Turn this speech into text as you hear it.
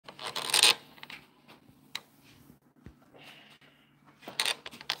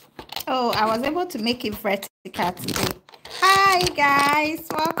Oh, I was able to make it vertical today. Hi guys,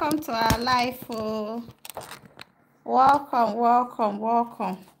 welcome to our life. Oh,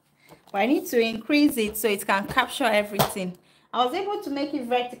 welcome. But I need to increase it so it can capture everything. I was able to make it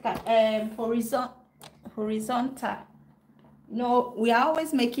vertical, horizontal. No, we are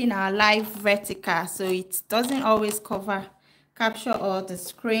always making our live vertical, so it doesn't always capture all the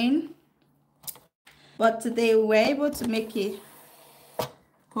screen. But today we were able to make it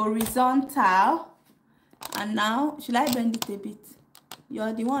horizontal. And now, should I bend it a bit?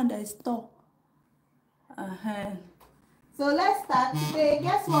 You're the one that is tall. So let's start today.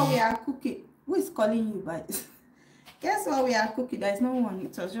 Guess what we are cooking? Who is calling you by this? Guess what we are cooking? There's no one.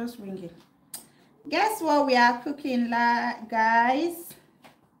 It was just ringing. Guess what we are cooking, guys?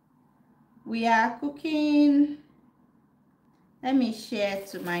 We are cooking. Let me share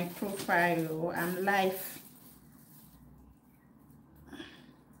to my profile. I'm live.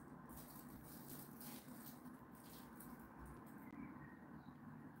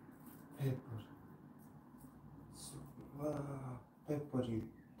 Pepper you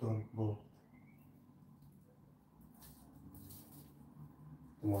don't both.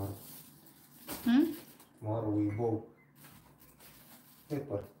 Tomorrow. Tomorrow we both.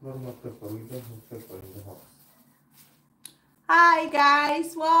 Pepper, normal pepper. We don't have pepper in the house. Hi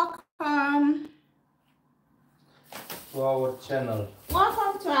guys, welcome To our channel.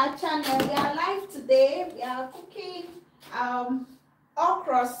 Welcome to our channel. We are live today. We are cooking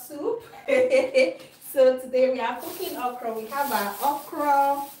okra soup. So today we are cooking okra. We have our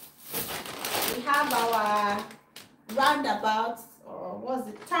okra. We have our roundabout, or what's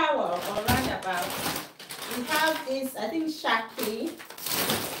it, tower or roundabout. We have this, I think, shaki.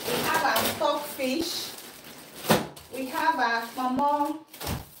 We have our stockfish. We have our mama.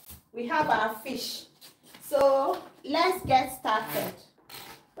 We have our fish. So let's get started.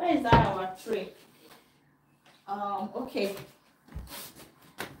 Where is our tray? Okay.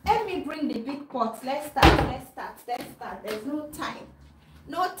 Let me bring the big pot. Let's start. There's no time.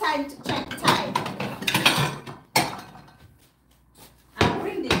 No time to check time. I'll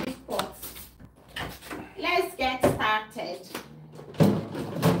bring the big pot. Let's get started.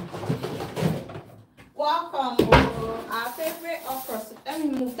 Welcome, our favorite okra soup. Let me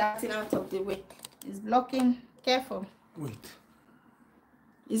move that thing out of the way. It's blocking. Careful. Wait.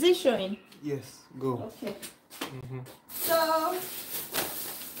 Is it showing? Yes, go. Okay. So,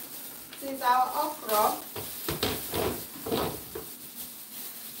 this is our okra.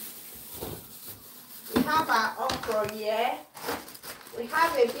 We have our okra here. We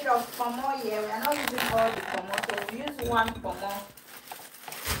have a bit of pomo here. We are not using all the pomo, so we use one pomo.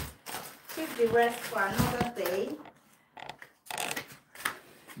 Keep the rest for another day.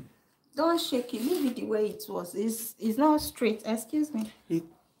 Don't shake it. Leave it the way it was. It's not straight. Excuse me.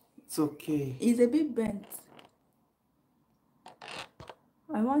 It's okay. It's a bit bent.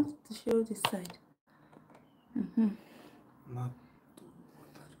 I want to show this side. Not.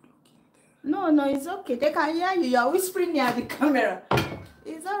 No, it's okay. They can hear you. You're whispering near the camera.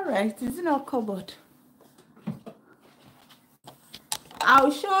 It's all right. It's in our cupboard.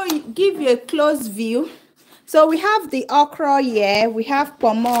 I'll show you, give you a close view. So we have the okra here. We have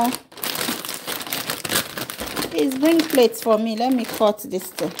pomo. Please bring plates for me. Let me cut this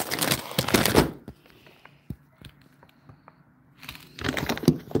thing.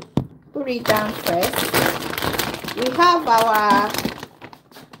 Put it down first. We have our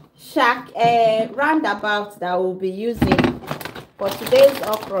roundabout that we'll be using for today's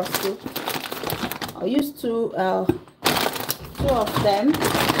okra soup. I'll use two of them.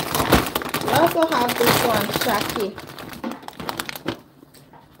 We also have this one, shaki.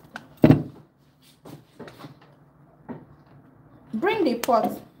 Bring the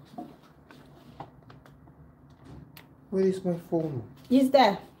pot. Where is my phone? It's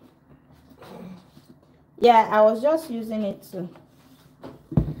there. Yeah, I was just using it too.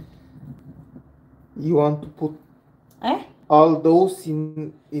 You want to put all those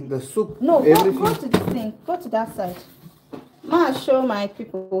in the soup? No, everything? Go to this thing. Go to that side. I'll show my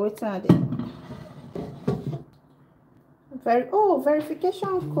people waiting at it.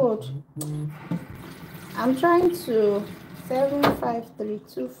 Verification code. I'm trying to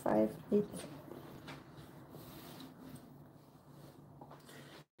 753258.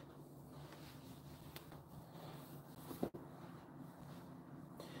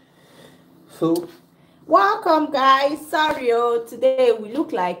 So welcome guys. Sorry, today we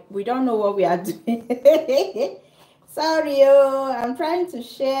look like we don't know what we are doing. Sorry, I'm trying to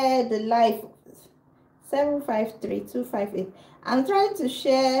share the live. 753258. I'm trying to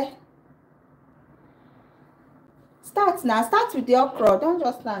share Start now. Start with the okra. Don't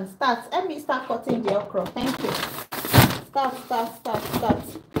just stand. Start. Let me start cutting the okra. Thank you. Start.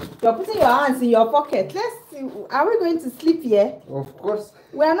 You're putting your hands in your pocket. Let's see. Are we going to sleep here? Of course.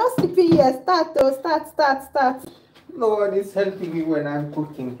 We are not sleeping here. Start though. Start. No one is helping me when I'm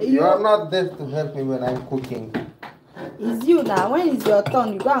cooking. You are not there to help me when I'm cooking. It's you now. When is your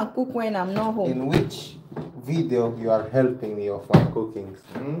turn? You go and cook when I'm not home. In which video you are helping me of my cooking?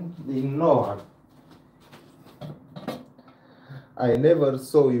 In no one. I never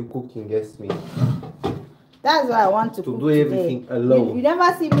saw you cooking as me. That's why I want to cook do everything today. alone. You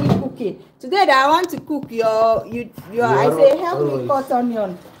never see me cooking. Today that I want to cook I say help me cut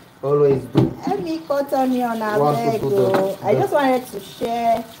onion. Always do. Help me cut onion. I just wanted to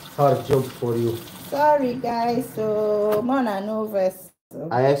share. Hard job for you. Sorry guys, so more than over.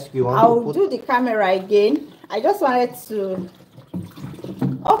 I ask you. I'll do the camera again. I just wanted to.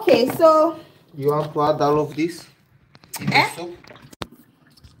 Okay, so. You want to add all of this in the soup?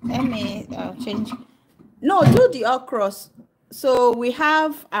 Let me change. No, do the okras. So we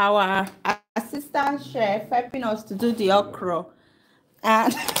have our assistant chef helping us to do the okra.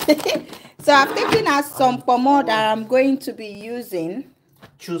 And so I've taken out some pomo that I'm going to be using.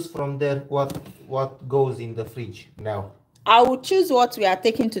 Choose from there what goes in the fridge now. I will choose what we are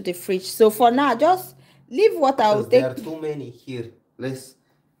taking to the fridge. So for now, just leave what I will take. There are too many here. Let's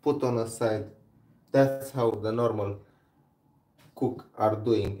put on a side. That's how the normal cook are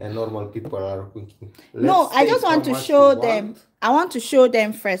doing and normal people are cooking. No, I just want to show them. I want to show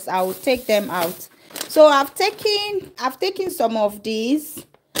them first. I will take them out. So I've taken some of these.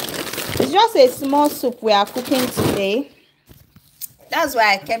 It's just a small soup we are cooking today. That's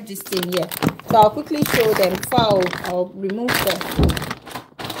why I kept this thing here. So I'll quickly show them before I'll remove them.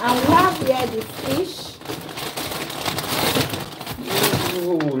 And we have here the fish.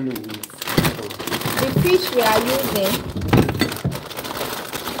 The fish we are using.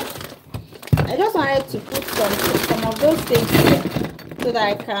 I just wanted to put some of those things here so that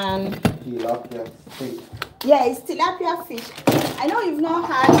I can. Tilapia fish. Yeah, it's tilapia fish. I know you've not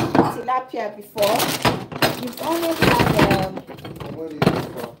had tilapia before. You've only had. What is this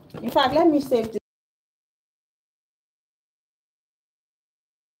for? In fact, let me save this.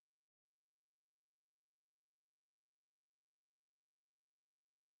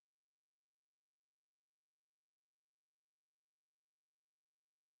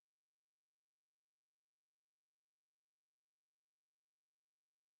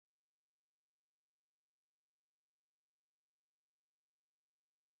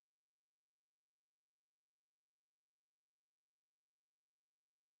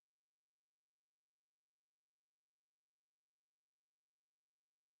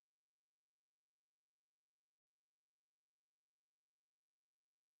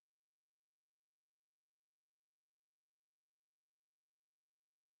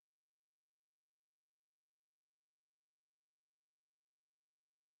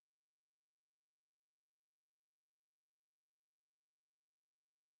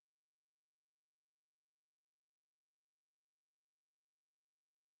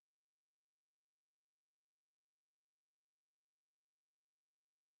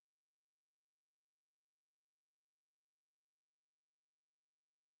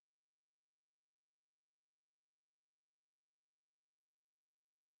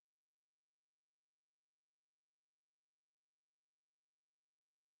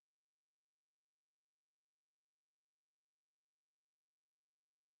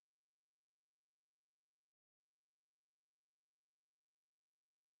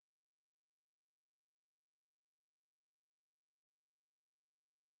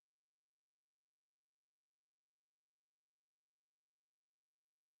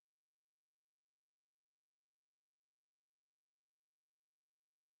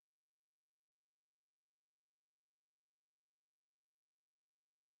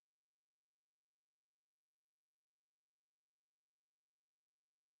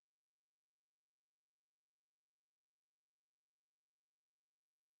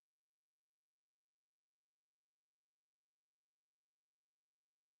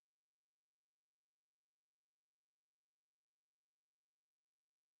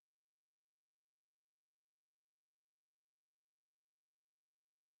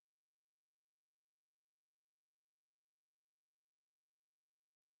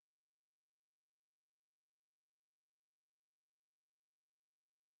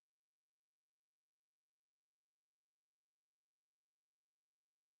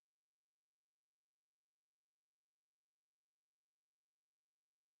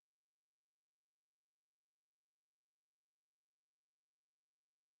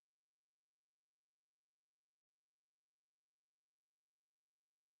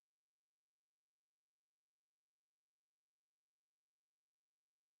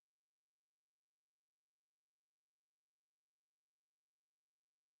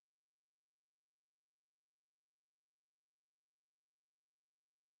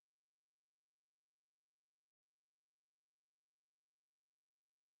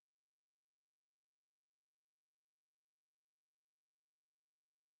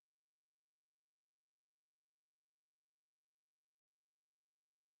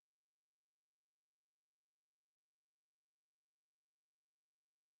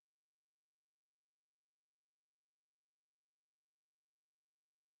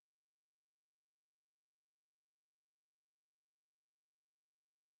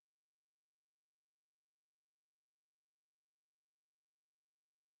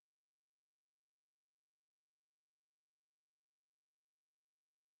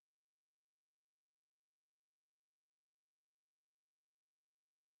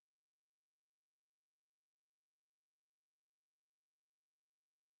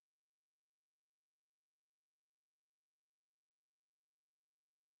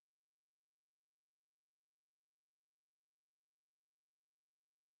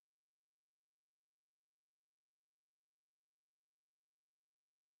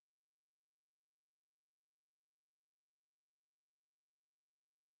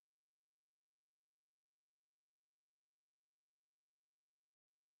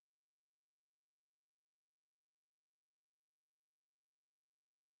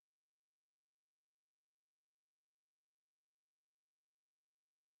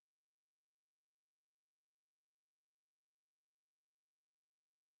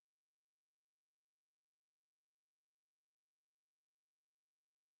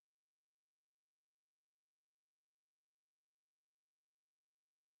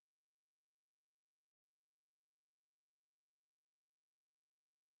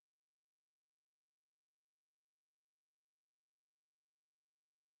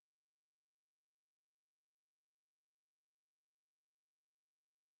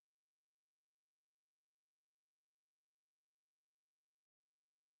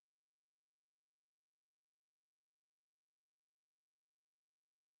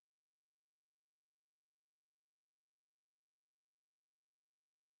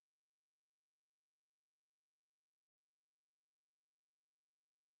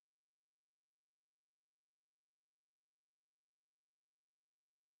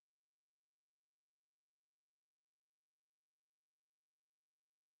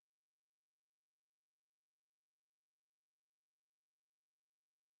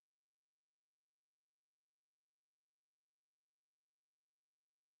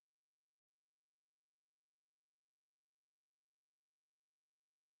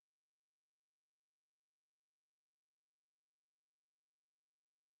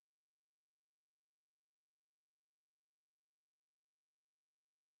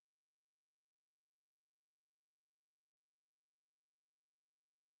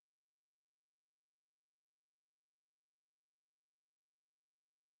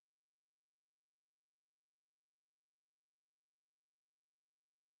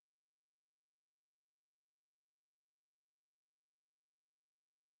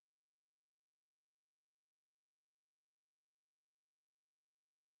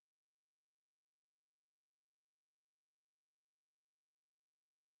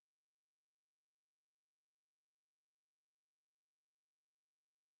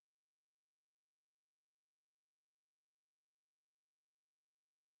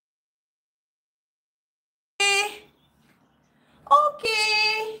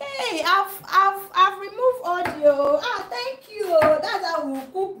 Okay. Hey, I've removed audio. Ah, thank you. That's how we'll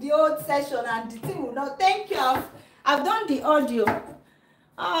cook the old session and the thing will not. Thank you. I've done the audio.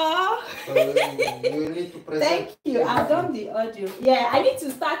 Ah. You need to present. Thank you. I've done the audio. Yeah, I need to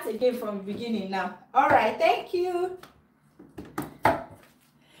start again from the beginning now. All right. Thank you.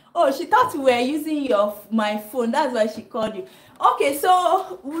 Oh, she thought we were using my phone. That's why she called you. Okay,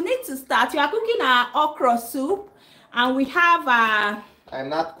 so we need to start. We are cooking our okra soup, and we have I'm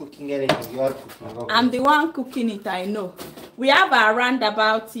not cooking anything. You are cooking. Okay. I'm the one cooking it. I know. We have our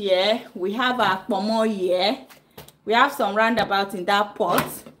roundabout here. We have our pomo here. We have some roundabout in that pot.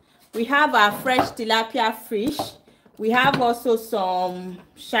 We have our fresh tilapia fish. We have also some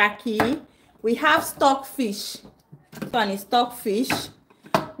shaki. We have stock fish. This one is stock fish.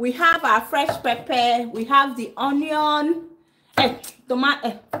 We have our fresh pepper. We have the onion.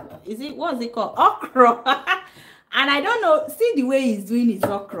 Tomato. What is it called? Okra. And I don't know. See the way he's doing his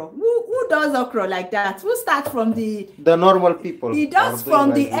okra. Who does okra like that? Who starts from the normal people? He does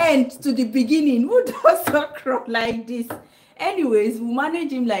from the end to the beginning. Who does okra like this? Anyways, we'll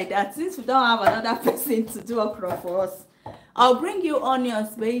manage him like that since we don't have another person to do okra for us. I'll bring you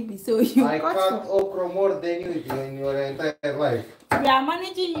onions, baby. So you cut okra more than you do in your entire life. We are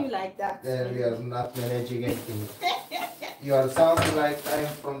managing you like that. Then we are not managing anything. You are sounding like I'm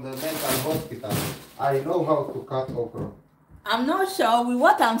from the mental hospital. I know how to cut okra. I'm not sure with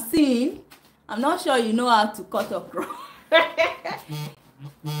what I'm seeing. I'm not sure you know how to cut okra.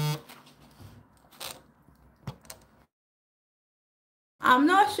 I'm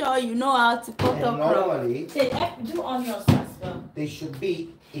not sure you know how to cut okra. Normally, do onions as well. They should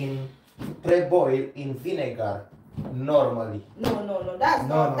be in pre-boil in vinegar. Normally. No.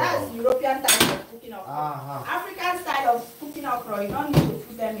 That's European type of cooking okra. African style of cooking okra, you don't need to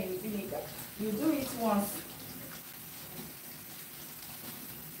put them in vinegar. You do it once.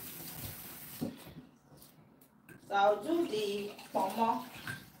 So I'll do the pomo.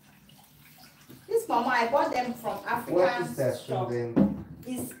 This pomo, I bought them from African. What is that shop. Then?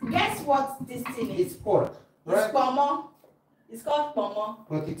 Guess what this thing is? It's pork, right? It's pomo. It's called pomo.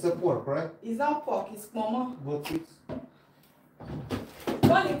 But it's a pork, right? It's not pork, it's pomo. But it's...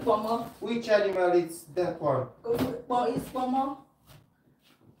 Call it pomo. Which animal is that one? It's pomo.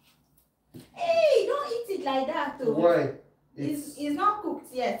 Hey, don't eat it like that though. Why? It's not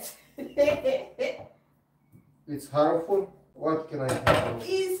cooked yet. It's harmful? What can I have?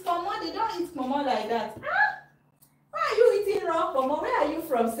 It's pomo. They don't eat pomo like that. Ah? Why are you eating raw pomo? Where are you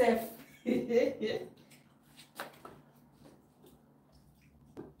from, Seth?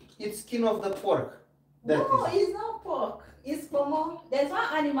 It's skin of the pork. It's not pork. It's pomo. There's one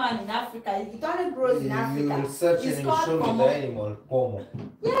animal in Africa. It only grows in Africa. You will search and you show me the animal, pomo.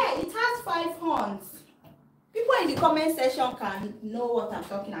 Yeah, it has 5 horns. People in the comment section can know what I'm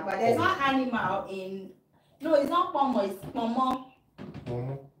talking about. There's one animal in... No, it's not pomo. It's pomo.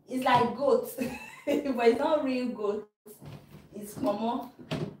 It's like goat. But it's not real goat. It's pomo.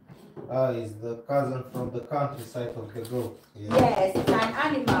 It's the cousin from the countryside of the goat. Yeah. Yes, it's an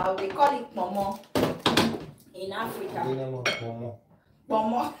animal. They call it pomo in Africa. Pomo. Pomo.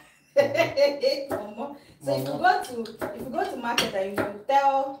 Pomo. So if you go to market and you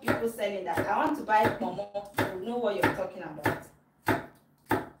tell people selling that I want to buy pomo, you know what you're talking about.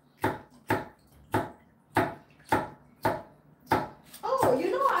 Oh,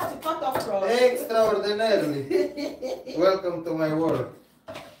 you know how to cut okra. Extraordinarily. Welcome to my world.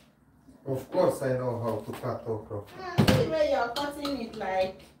 Of course I know how to cut okra. See where you're cutting it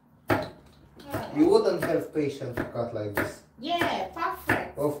like... You wouldn't have patience to cut like this. Yeah,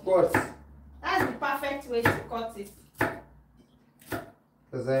 perfect. Of course. That's the perfect way to cut it.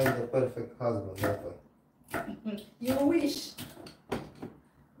 Because I am the perfect husband that way. You wish.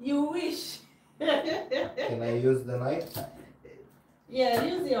 You wish. Can I use the knife? Yeah,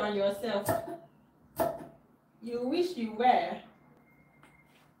 use it on yourself. You wish you were.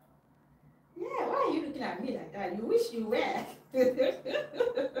 Yeah, why are you looking at me like that? You wish you were.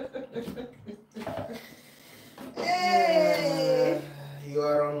 Hey. You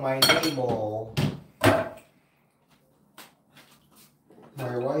are on my name-o.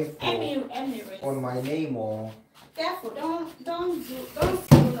 My wife on my name-o. Careful, don't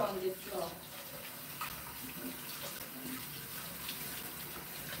spoon on the floor.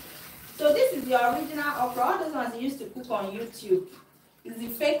 So this is the original okra. All those ones you used to cook on YouTube. It's the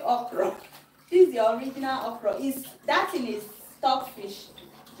fake okra. This is the original okra. That thing is stockfish.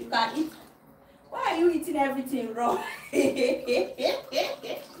 You can eat. Why are you eating everything raw?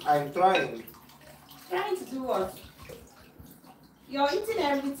 I'm trying. Trying to do what? You're eating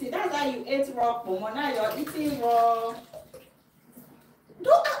everything. That's how you ate raw pomo. Now you're eating raw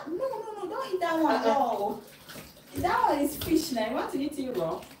Don't, no, don't eat that one raw. That one is fish now. You want to eat it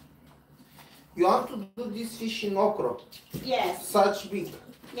raw? You want to do this fish in okra? Yes. Such big.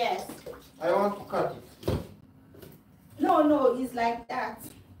 Yes. I want to cut it. No, it's like that.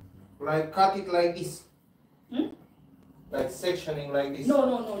 Like cut it like this. Hmm? Like sectioning like this.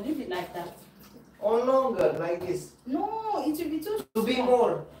 No, leave it like that. Or longer, like this. No, it will be too To small. be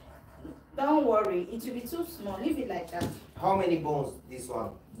more. Don't worry, it will be too small. Leave it like that. How many bones this one?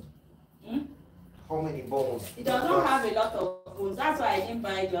 Hmm? How many bones? It does not have a lot of bones. That's why I didn't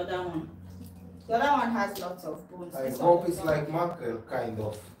buy the other one. The other one has lots of bones. I This hope one it's does like mackerel, kind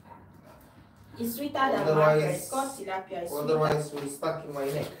of. It's sweeter than Otherwise- mackerel. It's called tilapia. It's Otherwise, we're stuck in my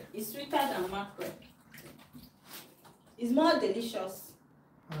neck. It's sweeter than mackerel. It's more delicious.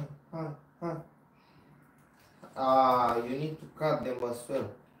 Ah, you need to cut them as well.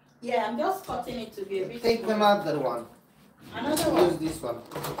 Yeah, I'm just cutting it to be a bit Take small. another one. Another one. Use this one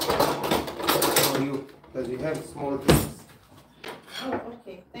for you, because you have small things. Oh,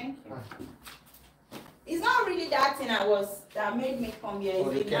 okay. Thank you. It's not really that thing that made me come here.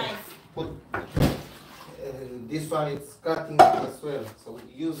 Or you It's the can knife. put this one. It's cutting as well, so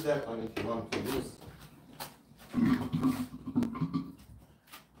use that one if you want to use.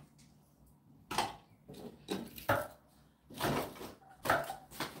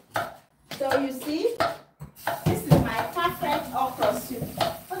 So you see, this is my perfect okra soup.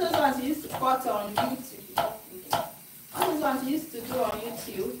 All those ones you used to cut on YouTube. All those ones you used to do on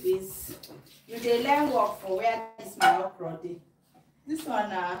YouTube is you dey learn work for where this my okra dey. This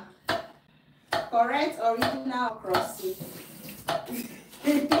one correct original okra soup.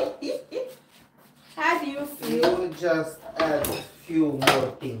 How do you feel? You just add few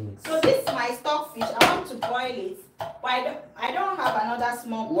more things. So this is my stockfish. I want to boil it, but I don't have another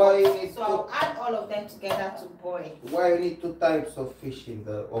small Why you pot, need so I'll add all of them together to boil. Why you need two types of fish in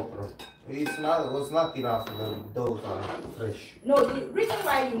the okra? It was not enough. Those are fresh. No, the reason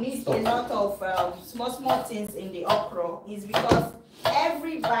why you need a lot of small things in the okra is because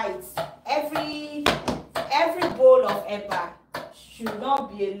every bite, every bowl of eba should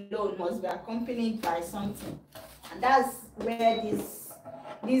not be alone, must be accompanied by something, and that's where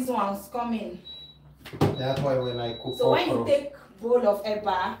these ones come in. That's why when I cook So okra, when you take bowl of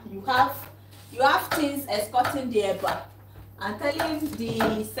eba, you have things escorting the eba and telling the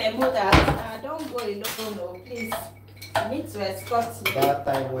semo that don't go alone, no, please. You need to escort you. that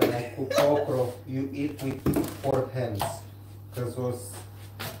time when I cook okra, you eat with 4 hands, because it was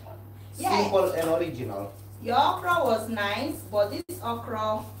simple and original. Your okra was nice, but this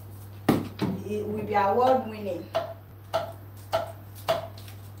okra it will be award winning.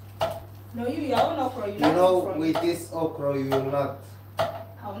 No, your own okra. You like know, it from with this okra, you will not.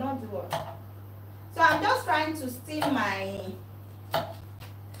 I will not do it. So I'm just trying to steam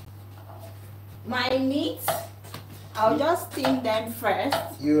my meat. I'll just steam them first.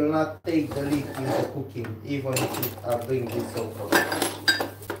 You will not take the lead in the cooking, even if you are doing this okra.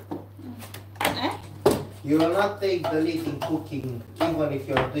 You will not take the lead in cooking, even if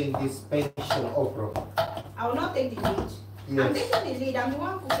you are doing this special okra. I will not take the lead. Yes. I'm taking the lead. I'm the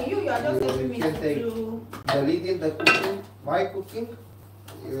one cooking. You are just helping me can to take do. the lead in the cooking, my cooking.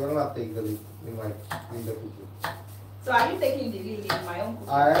 You will not take the lead in the cooking. So are you taking the lead in my own cooking?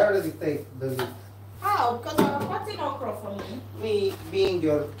 I already take the lead. How? Because I'm cutting okra for me. Me being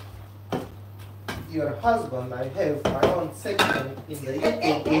your husband, I have my own section in the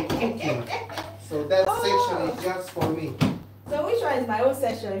YouTube with cooking. So that section is just for me. So which one is my own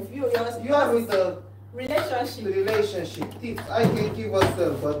section? If you are with the relationship tips. I can give as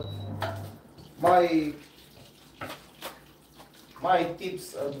well, but my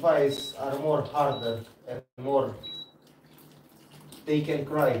tips advice are more harder and more. They can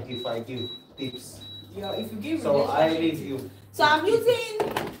cry if I give tips. Yeah, if you give So I relationship leave tips. you. So I'm using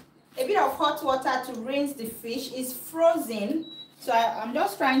a bit of hot water to rinse the fish. It's frozen. So I'm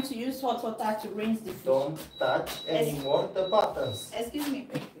just trying to use hot water to rinse the fish. Don't touch anymore the buttons. Excuse me.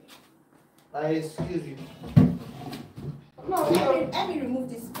 Excuse you. No, Let me remove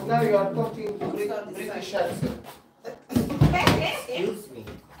this. now you are talking British accent. Excuse me.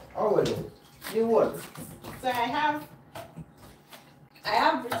 How are you? New word. So I have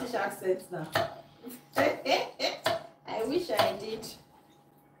British accents now. I wish I did.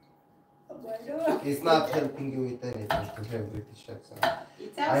 It's not helping you with anything to have British accent.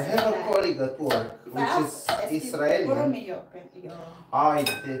 I I have a colleague at work which is Israeli. Borrow me your I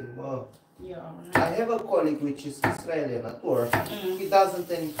have a colleague which is Israeli at work. He doesn't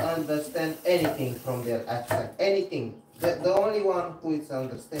understand anything from their accent. Anything. The only one who is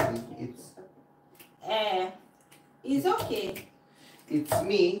understanding it's it's okay. it's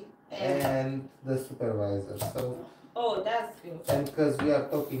me and the supervisor. So. Oh, that's good. And because we are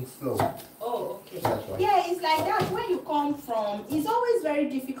talking slow. Oh, okay. That's why. Yeah, it's like that when you come from. It's always very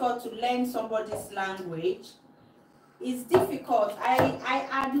difficult to learn somebody's language. It's difficult. I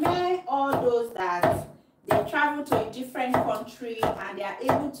admire all those that they travel to a different country and they are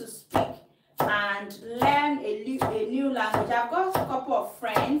able to speak and learn a new language. I've got a couple of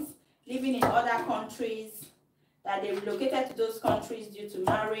friends living in other countries that they relocated to those countries due to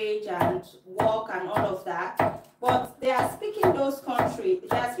marriage and work and all of that. But they are speaking those countries,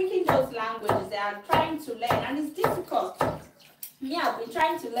 they are speaking those languages, they are trying to learn, and it's difficult. Me, I've been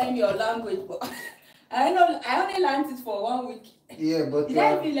trying to learn your language, but I only learned it for 1 week. Yeah, but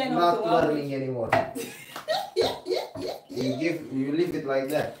you're not learning anymore. You leave it like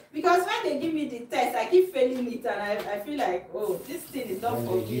that. Because when they give me the test, I keep failing it, and I feel like, oh, this thing is not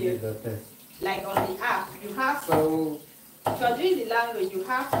for you. Like on the app, you have so if you're doing the language, you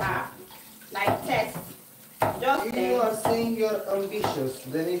have app like test. Just if you are saying you're ambitious,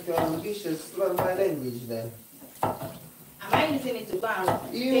 then if you're ambitious, learn my language then. Am I using it to go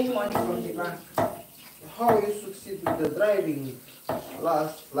and take money from the bank? How you succeed with the driving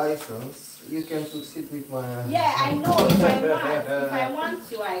license, you can succeed with my... Yeah, I know. If I want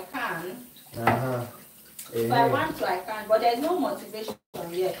to, I can. If I want to, I can. But there's no motivation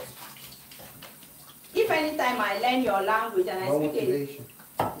yet. If anytime I learn your language and I speak it,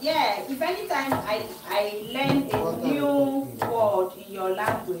 yeah, if anytime I learn a new word in your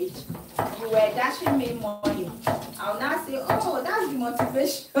language, you were dashing me money, I'll now say, oh, that's the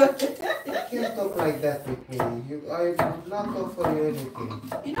motivation. You can't talk like that with me. I will not offer you anything.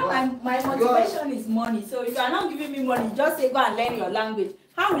 You know, my motivation is money. So if you are not giving me money, just say go and learn your language.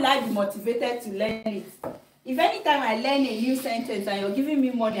 How will I be motivated to learn it? If anytime I learn a new sentence and you're giving me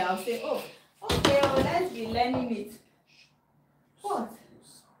money, I'll say, oh, okay, well, let's be learning it. What?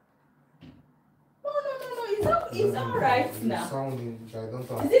 No, it's all right now.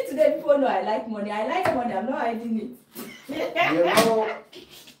 Is it today people know I like money? I like money, I'm not hiding it. You know,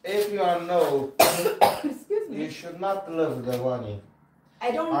 if you are excuse me. You should not love the money. I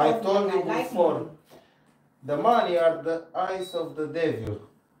don't love money, I like money. The money are the eyes of the devil.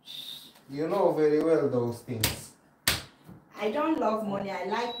 You know very well those things. I don't love money, I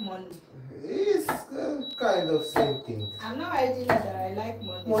like money. It's kind of same thing. I'm not hiding that I like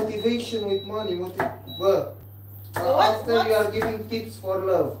money. Motivation with money. Well, after you are giving tips for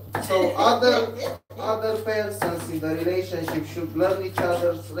love. So other persons in the relationship should learn each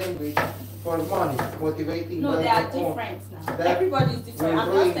other's language for money. Motivating no, them. They are different now. Everybody is different.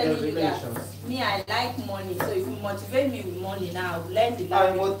 I'm not telling you that. Me, I like money. So if you motivate me with money now, learn the language.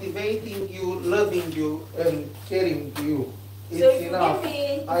 I'm motivating you, loving you, and caring to you. It's so if enough.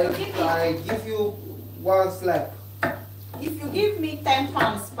 I give you one slap. If you give me £10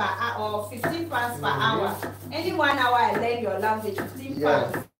 per hour or £15 per hour, any 1 hour I learn your language, £15.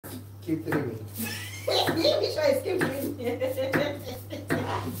 Yeah. Keep dreaming. Which one is keep dreaming?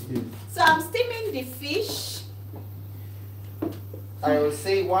 So I'm steaming the fish. I will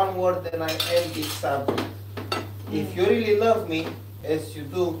say one word and I end this subject. If you really love me, as you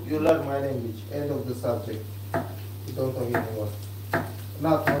do, you learn my language. End of the subject. You don't know anymore.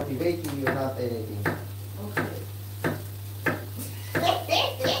 Not motivating you, not anything. Okay.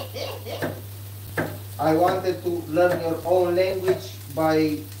 I wanted to learn your own language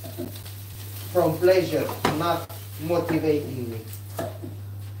from pleasure, not motivating me.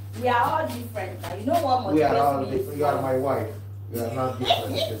 We are all different. You know what motivates we are all me? Different. You are my wife. We are not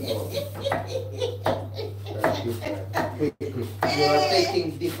different at all. That's different. Quickly. You are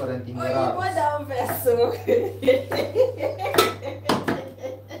taking different in your arms. Put down vessel.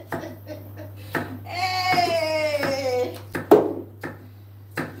 Hey!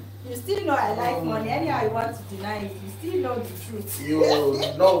 You still know I like money. Anyhow you want to deny it, you still know the truth. You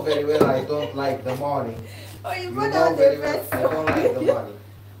know very well I don't like the money. Oh, you You put know down the very well vessel. I don't like the money.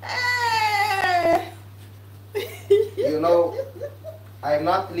 Hey! You know, I'm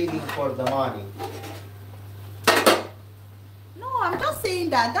not living for the money. No, I'm just saying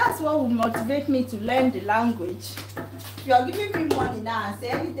that's what will motivate me to learn the language. If you're giving me money now and say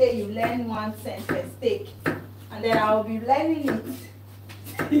every day you learn one sentence, take, and then I'll be learning it.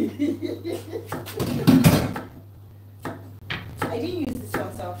 I didn't use this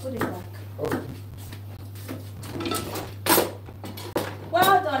one, so I'll put it back. Okay.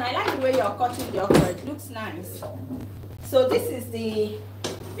 Well done. I like the way you're cutting the okra. It looks nice. So this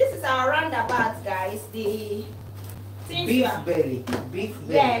is our roundabout, guys. The things Beef belly. Beef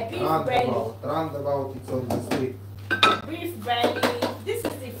belly. Yeah, beef belly. Roundabout, it's on the street. Beef belly. This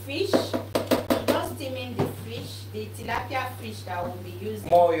is the fish. Just steaming the fish. The tilapia fish that we'll be using.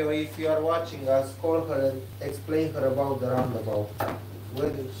 Moyo, if you are watching us, call her and explain her about the roundabout.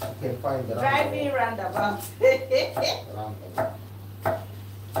 Where she can find the driving roundabout. Roundabout.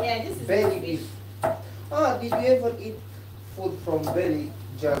 Yeah, this is belly beef. Ah, did you ever eat food from belly?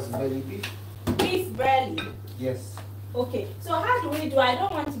 Just belly beef? Beef belly. Yes. Okay, so how do we do? I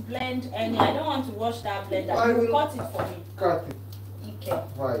don't want to blend any. I don't want to wash that blender. I will cut it for me. Cut it. Okay.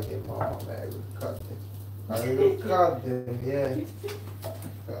 Why, mama? I will cut it. I will cut them. Yeah.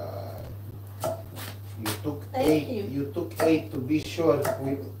 You took Thank eight. you. You took 8 to be sure.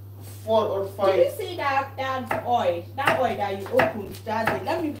 With 4 or 5. Did you see that oil? That oil that you opened that day.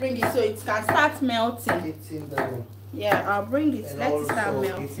 Let me bring it so it can start melting. It's in the room. Yeah, I'll bring it. And Let also, it start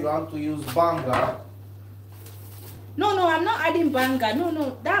melting. if you want to use banga, no, I'm not adding banga.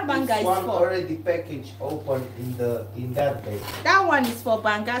 No, that banga is one for already packaged open in that bag. that one is for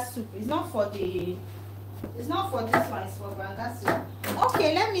banga soup. It's not for the. It's not for this one. It's for banga soup.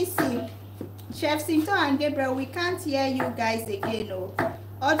 Okay, let me see. Chef Singtoh and Gabriel, we can't hear you guys again. No,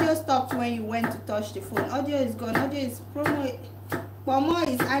 audio stopped when you went to touch the phone. Audio is gone. Audio is promo. Pomo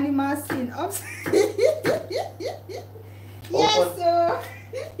is animal scene. Yes, so.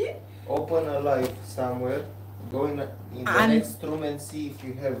 Open a live somewhere. Go in the next room and see if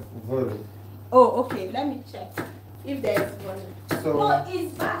you have volume. Oh, okay. Let me check if there is volume. So, no,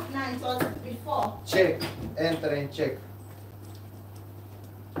 it's back now. It was before. Check. Enter and check.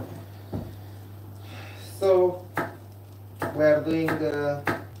 So, we are doing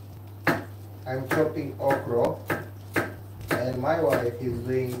I'm chopping okra, and my wife is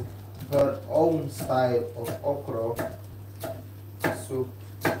doing her own style of okra soup.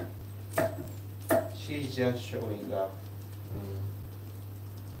 She's just showing up.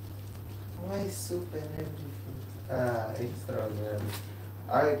 My soup and everything. Extraordinary.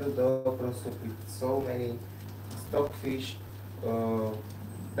 I do the okra soup with so many stockfish.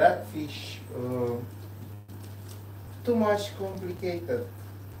 That fish, too much complicated.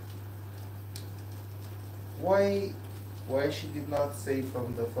 Why she did not say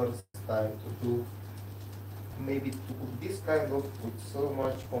from the first time to do, maybe to cook this kind of with so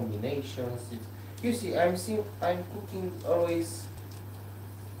much combinations. You see, I'm cooking always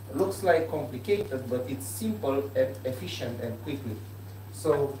looks like complicated, but it's simple and efficient and quickly.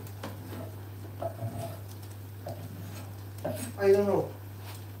 So I don't know.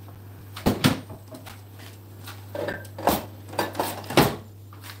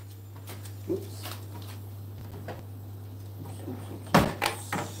 Oops.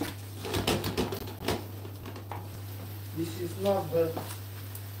 This is not the.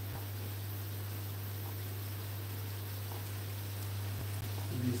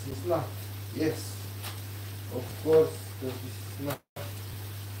 This is not. Yes. Of course, this is not.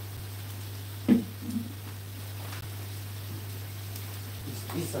 It's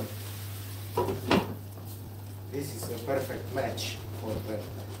decent. This is a perfect match for the.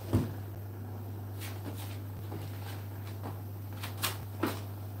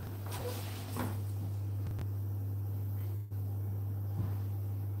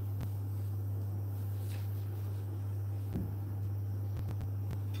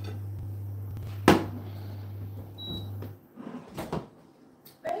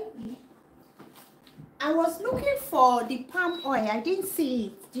 I was looking for the palm oil. I didn't see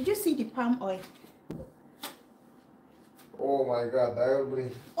it. Did you see the palm oil? Oh my God, I will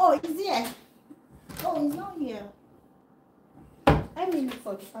bring. Oh, it's here. Oh, it's not here. I mean, look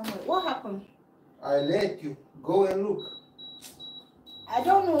for the palm oil. What happened? I let you go and look. I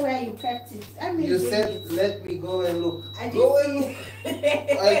don't know where you kept it. I mean, You said let me go and look. I didn't Go and see look.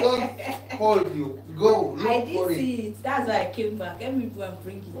 it. I don't hold you. Go look I for didn't it. see it. That's why I came back. Let me go and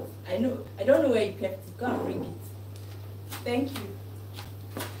bring it. I don't know where you kept it. Go and bring it. Thank you.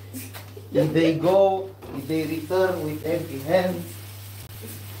 If they go, if they return with empty hands.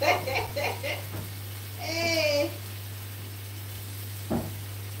 Hey.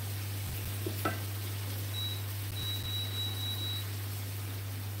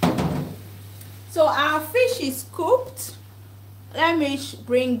 So our fish is cooked. Let me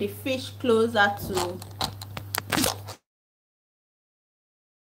bring the fish closer to.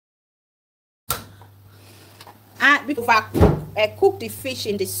 And we cook the fish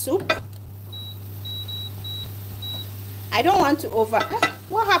in the soup. I don't want to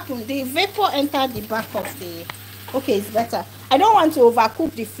what happened? The vapor entered the back of the. Okay, it's better. I don't want to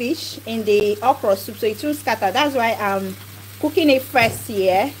overcook the fish in the okra soup, so it won't scatter. That's why I'm cooking it first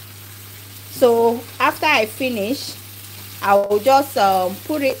here. So after I finish, I will just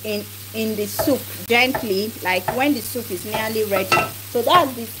put it in the soup gently, like when the soup is nearly ready. So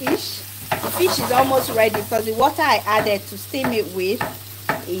that's the fish. The fish is almost ready because the water I added to steam it with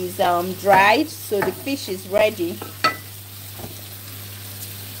is dried, so the fish is ready.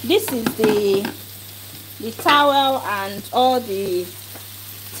 This is the towel and all the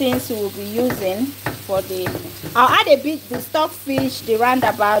things we will be using for the. I'll add a bit the stockfish, the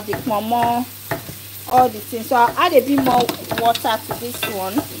roundabout, the momo, all the things. So I'll add a bit more water to this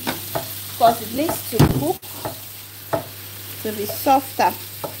one because it needs to cook to be softer.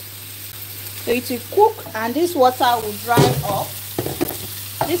 So it will cook and this water will dry up.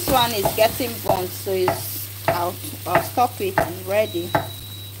 This one is getting burnt, so I'll stop it. It's ready.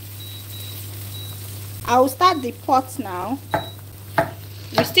 I will start the pot now.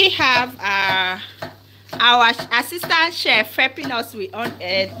 We still have our assistant chef helping us with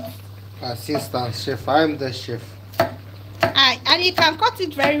assistant chef. I'm the chef. And you can cut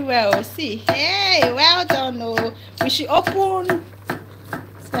it very well. See, hey, well done. Oh, we should open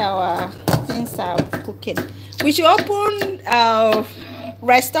our things are cooking. We should open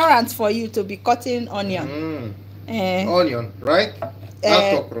restaurants for you to be cutting onion. Onion, right?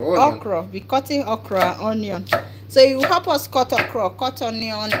 Okra, onion. Okra, be cutting okra, onion. So you help us cut okra, cut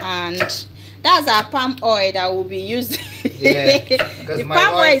onion, and that's our palm oil that we'll be using. Yeah, the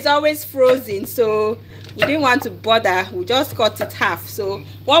palm oil is always frozen, so we didn't want to bother. We just cut it half. So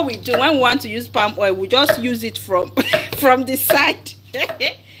what we do when we want to use palm oil, we just use it from from the side.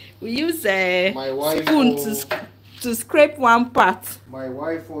 We use a spoon to scrape one part. My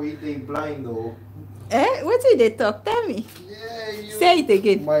wife will eat a blind though. What did they talk? Tell me. Yeah, say it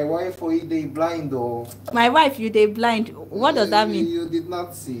again. My wife will eat a blind though. My wife, you they blind. What does that mean? You did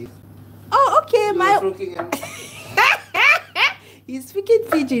not see. Oh, okay. He's speaking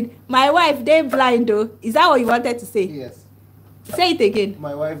pidgin. My wife, they blind though. Is that what you wanted to say? Yes. Say it again.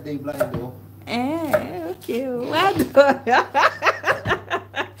 My wife, they blind though. Okay. Well done.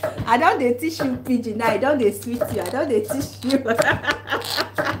 I don't they teach you pidgin. I don't they sweet you. I don't they teach you.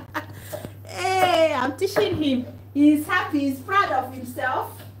 Hey, I'm teaching him. He's happy. He's proud of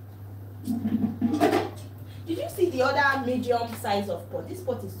himself. Did you see the other medium size of pot? This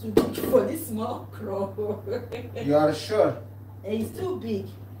pot is too big for this small crow. You are sure? It's too big.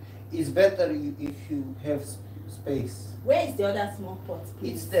 It's better if you have space. Where is the other small pot,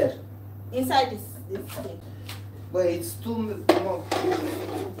 please? It's there. Inside this thing. But it's too small.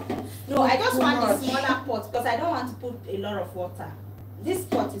 No, I just want the smaller pot because I don't want to put a lot of water. This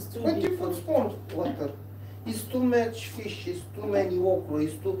pot is too big. But you put small water. It's too much fish. It's too many okra.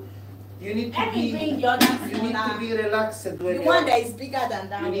 It's too. You need to be. Bring the other you need to be relaxed when the one that is bigger than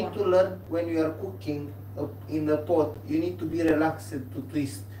that one. You need to learn when you are cooking in the pot. You need to be relaxed to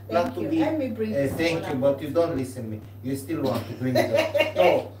twist. Not to be. Let me bring this thank you, but you don't listen me. You still want to bring it.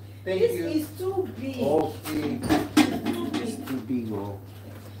 No, thank you. This is too big. Okay. It's too big, oh.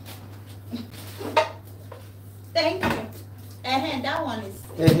 Thank you. That one is.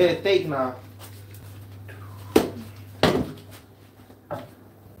 Take now.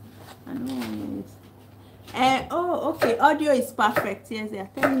 Oh, okay. Audio is perfect. Yes, they are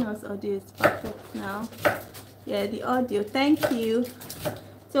telling us audio is perfect now. Yeah, the audio. Thank you.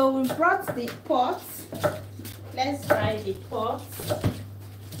 So we brought the pot. Let's try the pot.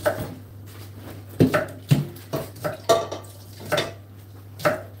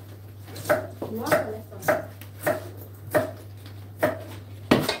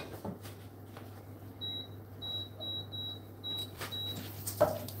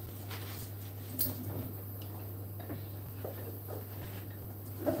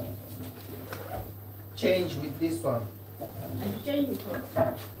 Change with this one. Change it.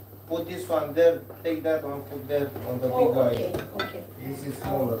 Put this one there, take that one, put that on the big guy. Okay. This is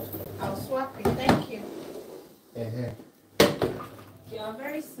smaller. I'll swap it. Thank you. You are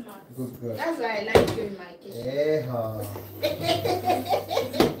very smart. Good girl. That's why I like you in my kitchen.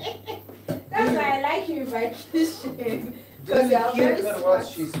 That's why I like you in my kitchen. Because you are very smart. What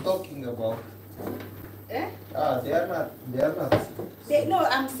she's talking about. They are not. No,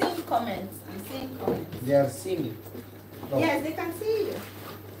 I'm seeing comments. They are seeing it. No. Yes, they can see you.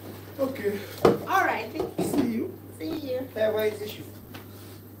 Okay. All right. See you. See you. Where is the issue?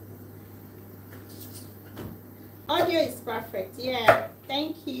 Audio is perfect. Yeah.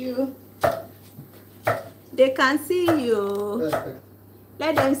 Thank you. They can see you. Perfect.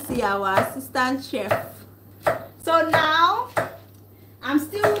 Let them see our assistant chef. So now, I'm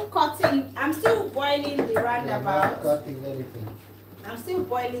still boiling the roundabout. Not cutting anything. I'm still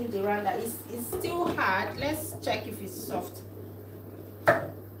boiling the roundabout. It's still hard. Let's check if it's soft.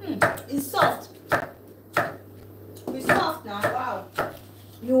 It's soft. It's soft now. Wow.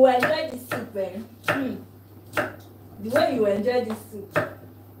 You will enjoy the soup, Ben. The way you enjoy this soup.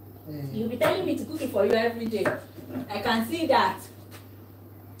 You'll be telling me to cook it for you every day. I can see that.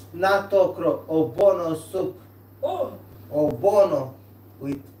 Not okra, obono soup. Oh. Obono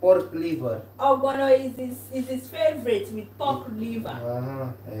with pork liver. Ogbono is his favorite with pork liver.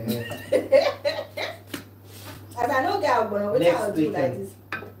 As I know get ogbono, what I'll do like this.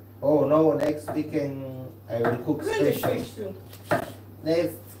 Oh no, next weekend I will cook special.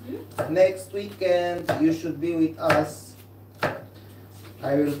 Next weekend you should be with us.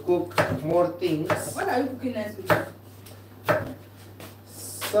 I will cook more things. What are you cooking next week?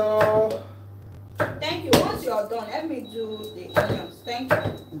 So thank you. Once you're done, let me do the onions. Thank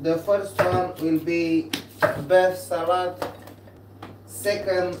you. The first one will be beef salad.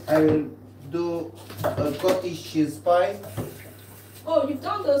 Second, I will do a cottage cheese pie. Oh, you've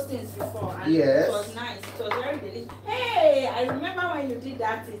done those things before, and yes. It was nice. It was very delicious. Hey, I remember when you did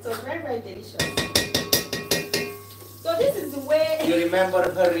that. It was very, very delicious. So this is the way. You remember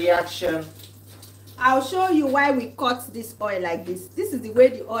her reaction? I'll show you why we cut this oil like this. This is the way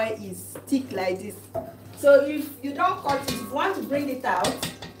the oil is thick like this. So if you don't cut it, if you want to bring it out,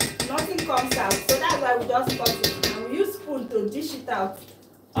 nothing comes out. So that's why we just cut it. And we use spoon to dish it out.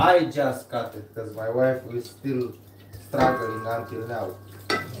 I just cut it because my wife is still struggling until now.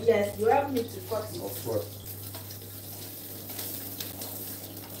 Yes, you have me to cut it. Of course.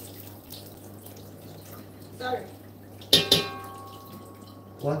 Sorry.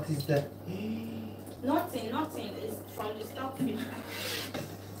 What is that? Nothing. It's from the stockfish.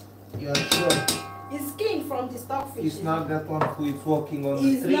 You are sure? It's skin from the stockfish. It's not that one who is walking on the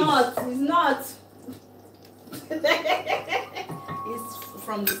trees. It's not. It's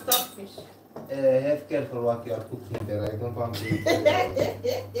from the stockfish. Have careful what you are cooking there. I don't want to eat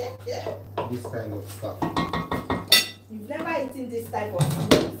this kind of stuff. You've never eaten this type of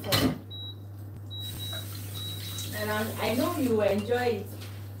food before. And I know you will enjoy it.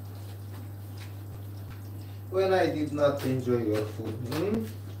 When I did not enjoy your food,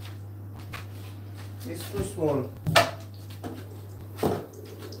 it's too small.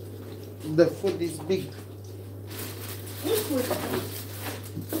 The food is big. Which food?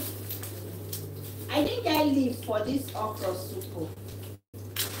 I didn't get leaf for this okra soup.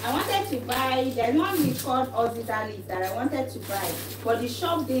 I wanted to buy, there's one leaf called Ozita leaf that I wanted to buy, but the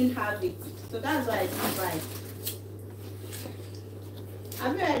shop didn't have it. So that's why I didn't buy it.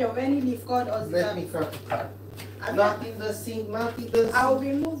 Have you heard of any leaf called Ozita? Let me cut it. Not in the sink, not in the sink. I'll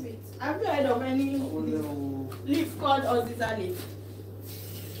remove it. Have you heard of any leaf called Ozita leaf?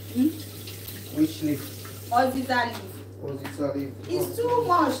 Which leaf? Ozita leaf. Ozita leaf. It's too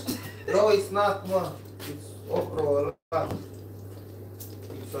much. No, it's not much. It's okra a lot.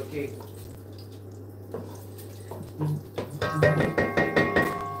 It's okay.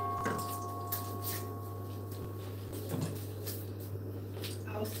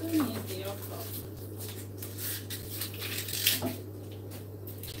 I'll soon use the okra.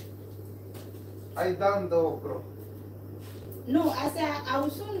 I done the okra. No, I said I will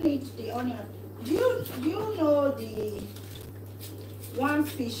soon need the onion. Do you know the one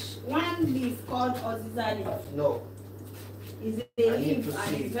leaf called Ozita leaf? No. It's a leaf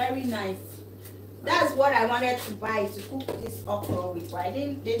and it's very nice. That's what I wanted to buy to cook this okra with, but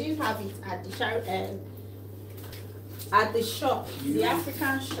they didn't have it at the shop, the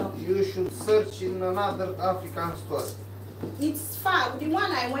African shop. You should search in another African store. It's far. The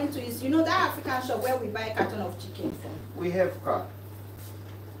one I went to is, that African shop where we buy a carton of chicken from. We have car.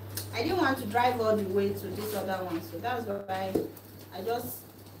 I didn't want to drive all the way to this other one, so that's why I just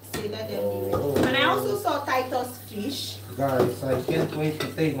say let them do it. And I also saw Titus fish. Guys, I can't wait to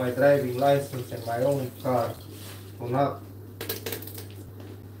take my driving license and my own car to not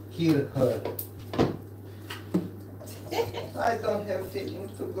kill her. I don't have feeling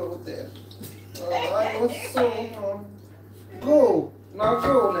to go there. I was so go now.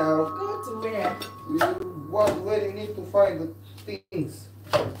 Go now. Go to where? Where you need to find the things.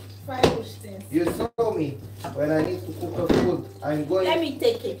 Find which things? You saw me when I need to cook a food. I'm going. Let me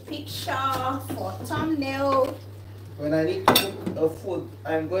take a picture for thumbnail. When I need to cook a food,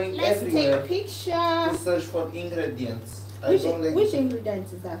 I'm going Let's everywhere take picture. to search for ingredients. Which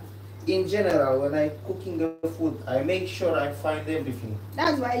ingredients is that? In general, when I'm cooking a food, I make sure I find everything.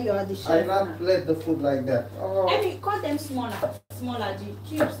 That's why you are the chef. I not let the food like that. Oh. Let me cut them smaller. The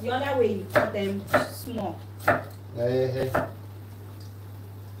cubes. The other way you cut them small. Hey.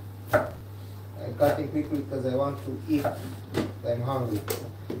 I'm cutting quickly because I want to eat. I'm hungry.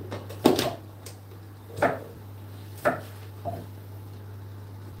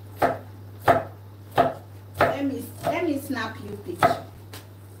 Let me snap you picture.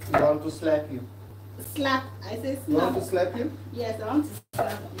 You want to slap you? Slap. I say slap. You want to slap him? Yes, I want to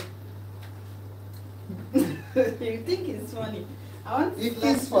slap you. You think it's funny? I want to It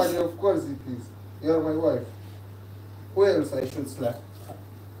slap is funny, of course it is. You're my wife. Who else I should slap?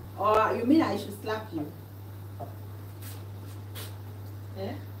 Or you mean I should slap you?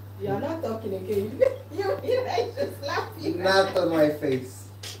 Eh? You are not talking again. You mean I should slap you? Not on my face.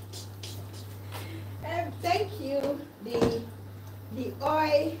 Thank you. The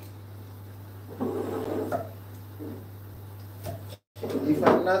oil. If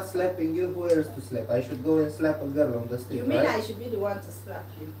I'm not slapping you, who else to slap? I should go and slap a girl on the street, You mean right? I should be the one to slap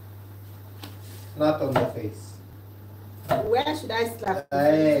you? Not on the face. Where should I slap you?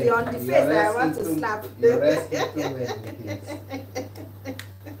 Hey, It's on the face that I want to slap. You're asking too many things.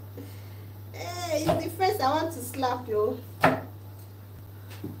 Hey, it's the face I want to slap you.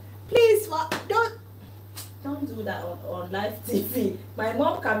 Please, don't do that on live TV. My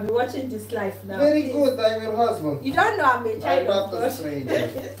mom can be watching this live now. Very Please. good, I'm your husband. You don't know I'm a child I'm of not a God. stranger.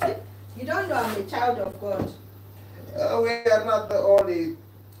 You don't know I'm a child of God. We are not the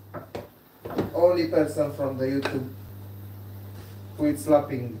only person from the YouTube who is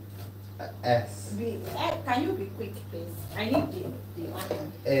slapping ass. Can you be quick, please? I need the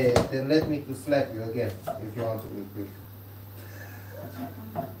onion. Then let me to slap you again if you want to be quick.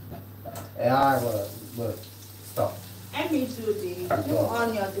 But stop. Let me do the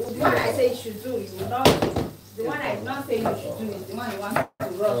onion. The one I say you should do, you will not do. The one I not say you should do is the one you want to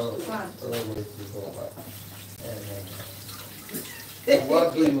rush to pan.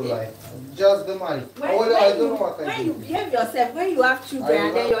 What do you like? Just the money. I don't know what I when do. you behave yourself, when you have children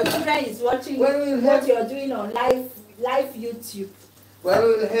and then your children is watching what you're doing on live YouTube. Well,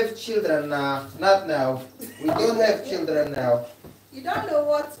 we'll have children now. Not now. We don't have children now. You don't know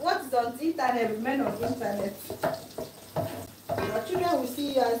what is on the internet, remain on the internet. Your children will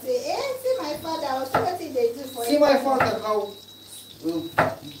see you and say, hey, see my father, what did they do for See my father, how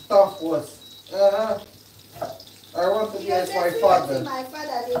tough was. I want to be as my father. See my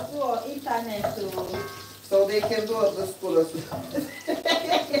father, they do on internet. So they can do at the school as well.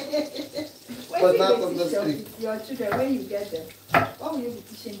 But not on the street. Your children, when you get them, what will you be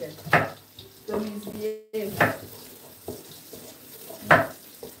teaching them? To misbehave.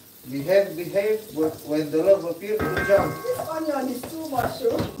 Behave, but when the love appears, we jump. This onion is too much, so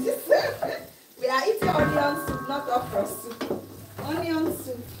we are eating onion soup, not okra soup. Onion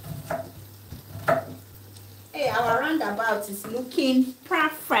soup. Hey, our roundabout is looking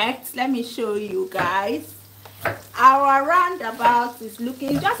perfect. Let me show you guys. Our roundabout is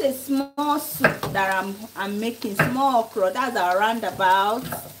looking just a small soup that I'm making, small okra. That's our roundabout.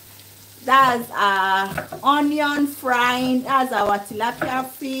 That's our onion frying. That's our tilapia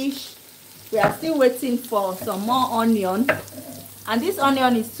fish. We are still waiting for some more onion. And this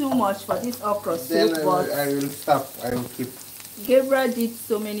onion is too much for this okra soup. Then but I will stop. I will keep. Gabriel did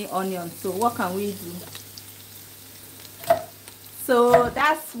so many onions. So what can we do? So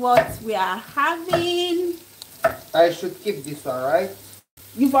that's what we are having. I should keep this one, right?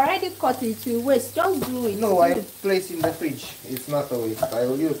 You've already cut it to waste. Just do it. No, I place in the fridge. It's not a waste. I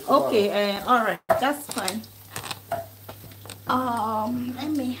will use tomorrow. Okay, all right, that's fine.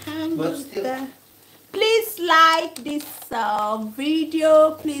 Let me hang it there. Please like this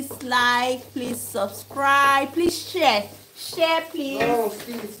video. Please like. Please subscribe. Please share. Share, please. No,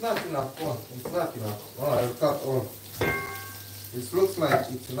 still it's not enough. Oh, it's not enough. Oh, I'll cut all. It looks like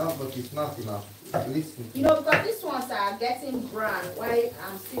it's enough, but it's not enough. Listen. You know, because these ones are getting brown while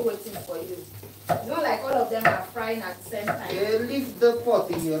I'm still waiting for you. It's not like all of them are frying at the same time. Leave the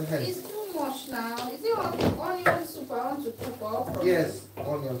pot in your hand. It's too much now. Is it onion soup I want to cook or okra? Yes,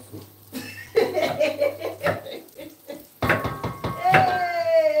 onion soup.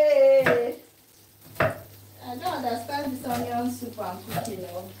 Hey! I don't understand this onion soup I'm cooking.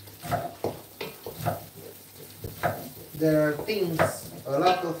 There are things, a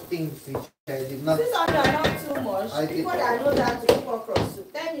lot of things which I did not. This onion is not too much. People that know that to cook okra soup,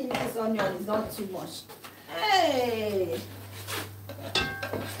 tell me this onion is not too much. Hey!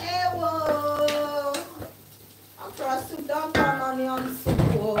 Hey, whoa! Okra soup, don't turn onion soup.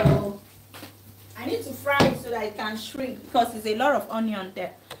 Whoa. I need to fry it so that it can shrink because there's a lot of onion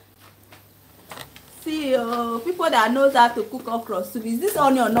there. See, people that knows how to cook okra soup, is this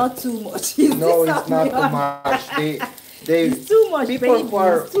onion not too much? No, it's not too much. It's too much, people baby. who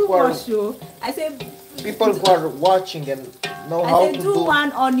are, It's too who are, much, yo. I say people who are watching and know how to do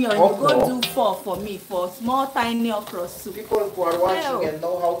one onion, okra. you go do 4 for me for small tiny okra soup. People who are watching and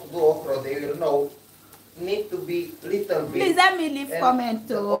know how to do okra, they will know. Need to be little bit. Please let me leave comment.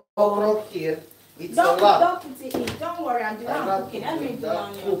 Okra here It's a lot. Don't put it in. Don't worry, I'm doing cooking. Let me do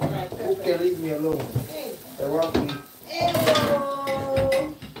onion. Okay, leave me alone. Hey. I want to eat.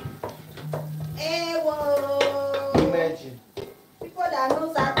 Ewo. Ewo. Imagine. People that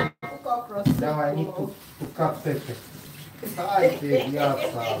knows how to cook okra soup. Now I need to cut pepper. I did,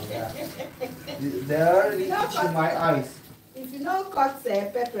 they're already itching my eyes. If you don't cut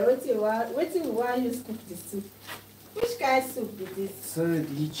pepper, what you want use cook the soup? Which kind of soup is this? It's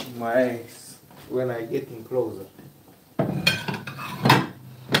already itching my eyes when I getting closer.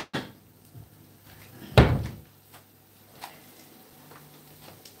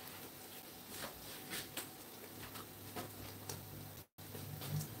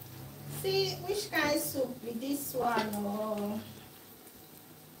 See, which kind of soup with this one? Oh.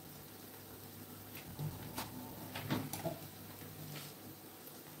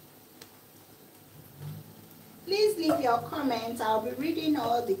 Please leave your comments. I'll be reading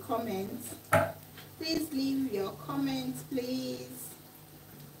all the comments. Please leave your comments, please.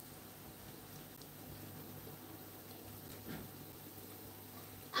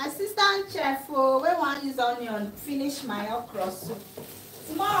 Assistant chef, when one use onion, finish my okra soup.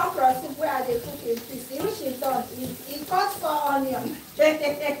 Small okra soup where they cook it, which is done. It costs for onion.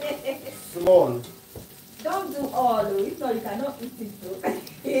 Small. Don't do all, if not you cannot eat it though.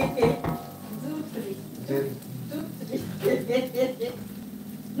 Do 3. Then Do 3.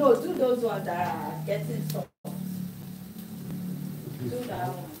 No, do those ones that are getting soft. Do that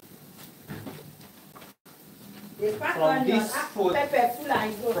one. They pack onion, pepper full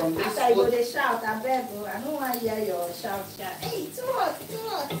and go. After you go, they shout, I beg you. I don't want to hear your shout. Hey, too hot.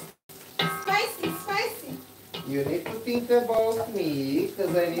 Spicy, spicy. you need to think about me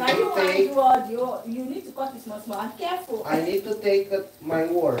because I need Now to take. you need to cut it small. I'm careful. I need to take my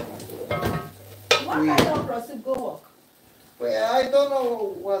work. What kind of process go work? Well, I don't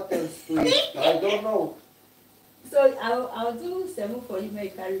know what else to eat. I don't know. So I'll do semo for you, may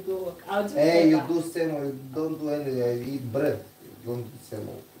carry go work. I'll do Hey, you pepper. do semo, don't do anything. I eat bread. Don't do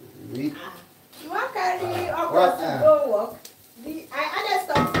semo. You eat. You want carry okra to go work? I added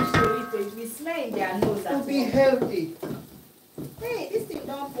some fish to it. We smell in their nose. To be healthy. Hey, this thing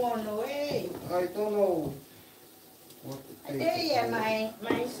don't burn away. I don't know what to take. Yeah, my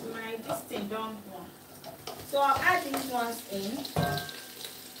this thing don't burn. So I'll add these ones in.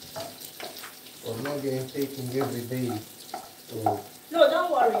 Or maybe I'm taking every day. So No,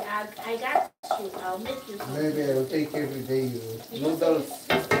 don't worry. I got you. I'll make you some. maybe I'll take every day noodles.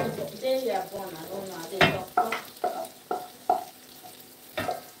 They are born. I don't know. They don't.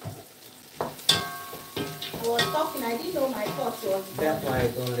 I was talking. I didn't know my thoughts was. That's why I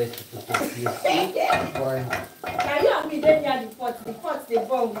don't let you cook this. Why? Can you and me then near the pot? The pot they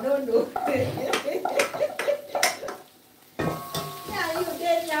burn. We don't know. Yeah, you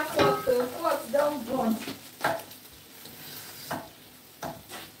then near pot. The pot don't burn.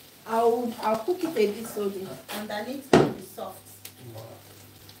 I'll cook it a bit so the underneath will be soft.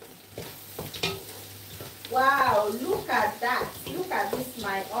 Wow, look at that. Look at this,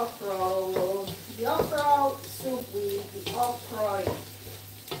 my okra. The okra soup with the okra.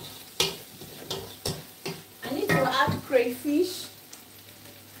 I need to add crayfish.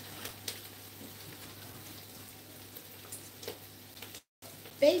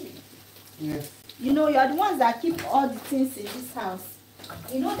 Baby. Yes. You know, you're the ones that keep all the things in this house.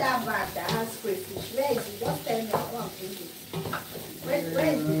 You know that bag that has crayfish. Where is it? Just tell me I want to bring it.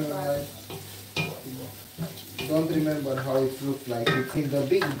 Where is the bag? Don't remember how it looks like. It's in the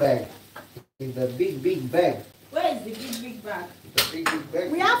big bag. In the big bag. Where is the big bag? The big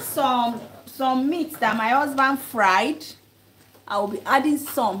bag. We have some meat that my husband fried. I will be adding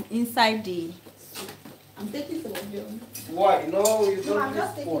some inside the soup. I'm taking some of your own. Why? No, you No, I'm don't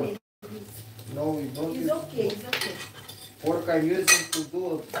just use taking pork. it. No, you don't It's use okay, pork. it's okay. Pork I'm using to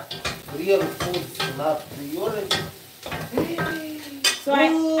do real food, not the orange. So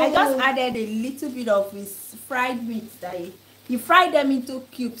I just added a little bit of his fried meat that he fried them into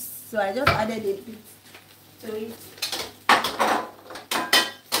cubes. So I just added a bit to it.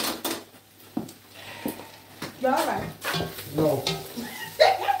 You're alright? No.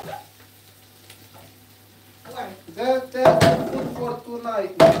 Why? That's food for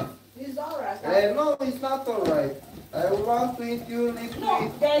tonight. It's alright. No, it's not alright. I want to eat, you need to No,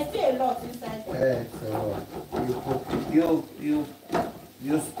 eat. there's still a lot inside there. So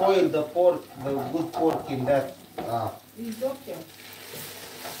you spoil the pork, the good pork in that. It's okay.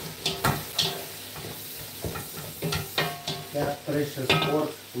 That precious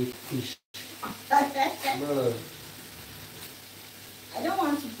pork with fish. I don't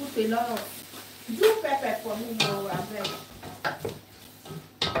want to put a lot of. Do pepper for me, no, I beg.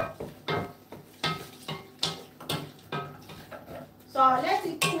 I'll let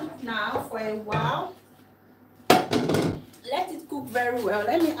it cook now for a while. Let it cook very well.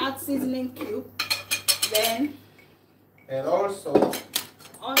 Let me add seasoning cube. Then. And also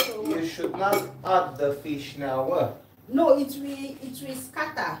you should not add the fish now. No, it will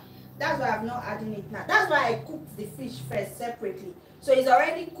scatter. That's why I'm not adding it now. That's why I cooked the fish first separately. So it's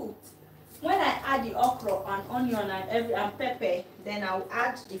already cooked. When I add the okra and onion and pepper, then I'll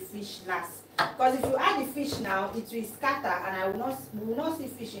add the fish last. Because if you add the fish now, it will scatter and we will not see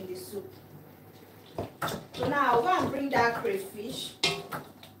fish in the soup. So now I'll go and bring that crayfish.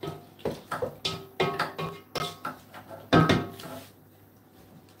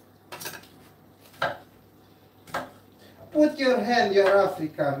 Put your hand, you're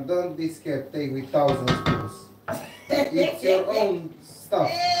African. Don't be scared. Take with 1,000 spoons. It's your own stuff.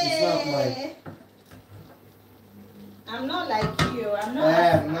 It's not mine. I'm not like you. I'm not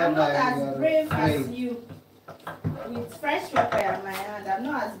as brave as you. With fresh pepper in my hand, I'm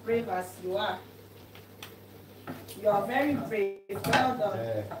not as brave as you are. You are very brave. Well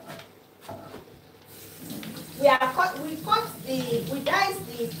done. We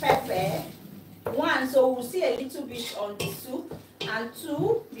diced the pepper. One, so we'll see a little bit on the soup, and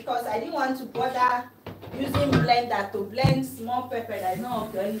two, because I didn't want to bother using blender to blend small pepper that is not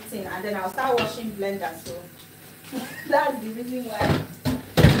up to anything, and then I'll start washing blender. So that's the reason why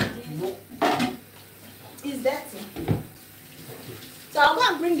it's dirty. So I'll go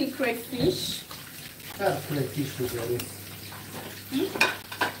and bring the crayfish. That crayfish to this.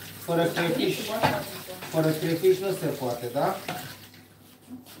 For a crayfish nu se poate, da?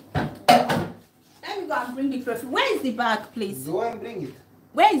 Let me go and bring the crayfish. Where is the bag, please? Go and bring it.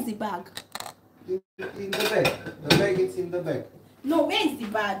 Where is the bag? In the bag. The bag is in the bag. No, where is the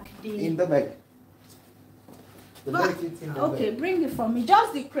bag? In the bag. The bag is in the bag. Okay, bring it for me.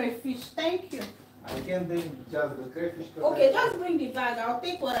 Just the crayfish. Thank you. I can bring just the crayfish. Okay, just bring the bag. I'll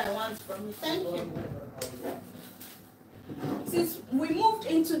take what I want from you. Thank you. Since we moved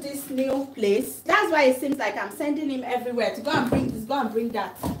into this new place, that's why it seems like I'm sending him everywhere to go and bring this, go and bring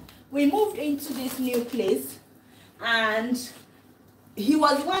that. We moved into this new place, and he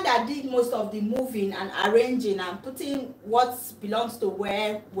was the one that did most of the moving and arranging and putting what belongs to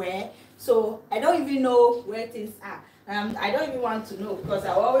where. So I don't even know where things are. I don't even want to know, because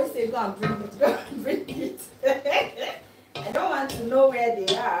I always say go and bring it, go and bring it. I don't want to know where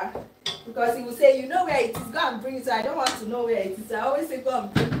they are, because he will say, you know where it is, go and bring it. So I don't want to know where it is. I always say go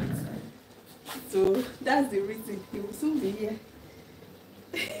and bring it. So that's the reason. He will soon be here.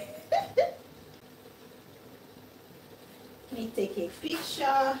 Let me take a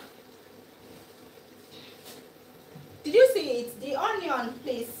picture. Did you see it? The onion,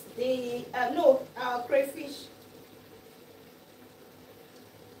 please. The crayfish.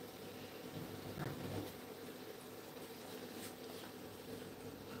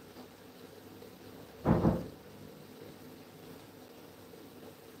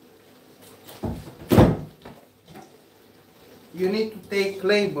 You need to take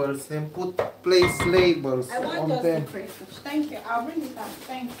labels and place labels I want on just them. the crayfish. Thank you. I'll bring it up.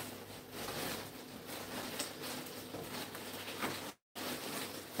 Thanks.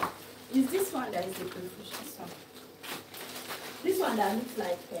 Is this one that is the crayfish? This one. This one that looks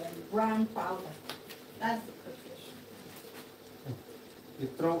like brown powder. That's the crayfish. You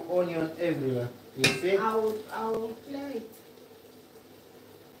throw onion everywhere. You see? I'll clear it.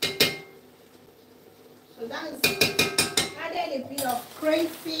 So that is added a bit of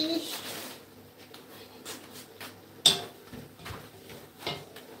crayfish.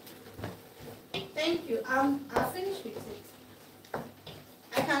 Thank you. I'll finish with it.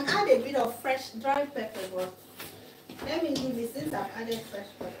 I can add a bit of fresh dry pepper, but let me leave it since I've added fresh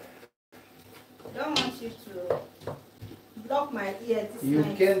pepper. I don't want you to block my ear this You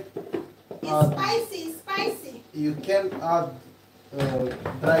night. can. It's spicy. It's spicy. You can add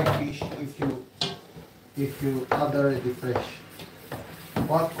dry fish if you add already fresh.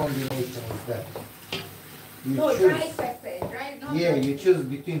 What combination is that? You No, choose. dry pepper. Dry, not Yeah, dry. you choose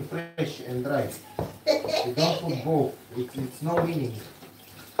between fresh and dry. You don't put both. It's no meaning.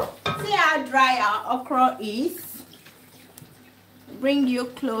 See how dry our okra is. Bring you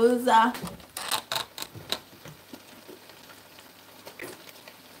closer.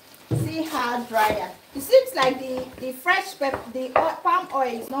 See how dry. It seems like the fresh pepper, the palm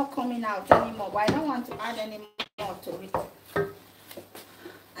oil is not coming out anymore. But I don't want to add any more to it.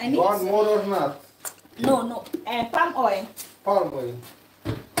 I need One more or not? No. Palm oil. Palm oil.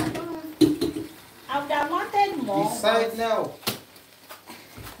 I've wanted more. Decide now.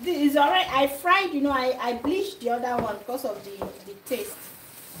 This is alright. I fried, I bleached the other one because of the taste.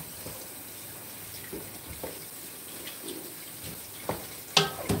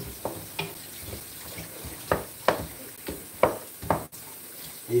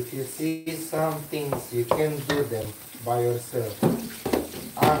 If you see some things, you can do them by yourself.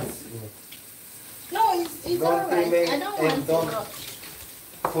 Ask me. No, it's all right. I don't want don't to.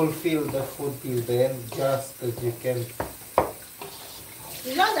 fulfill the food till the end just because you can.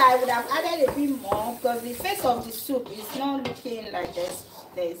 It's not that I would have added a bit more because the face of the soup is not looking like this.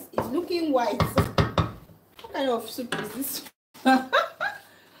 It's looking white. What kind of soup is this?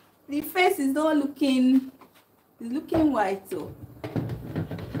 The face is not looking. It's looking white though.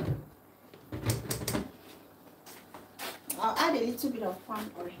 I'll add a little bit of palm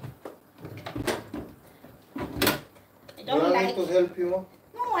oil. I don't like. Want me to help you?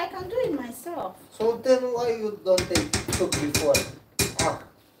 No, I can do it myself. So then why you don't take soup before?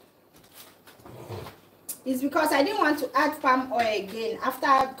 It's because I didn't want to add palm oil again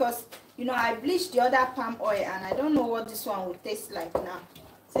after, because you know I bleached the other palm oil and I don't know what this one will taste like now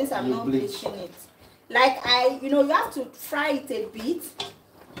since I'm not bleaching it. Like you have to fry it a bit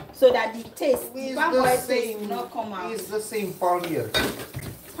so that the taste, the palm oil taste will not come out. It's the same palm here.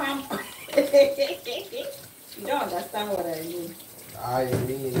 Palm You don't understand what I mean. I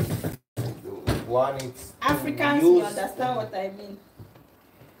mean, one it's Africans, you understand what I mean.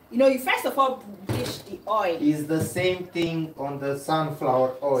 You first of all bleach the oil. It's the same thing on the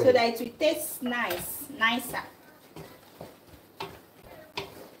sunflower oil. So that it will taste nicer.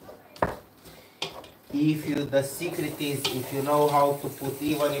 The secret is if you know how to put,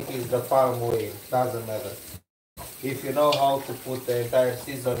 even if it's the palm oil, doesn't matter. If you know how to put the entire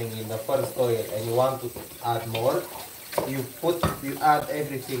seasoning in the first oil and you want to add more, you add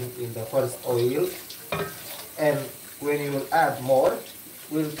everything in the first oil, and when you will add more,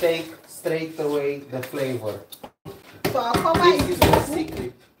 will take straight away the flavor. So I'll cover this it. Is the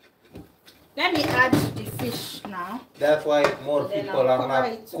secret. Let me add the fish now. That's why more people are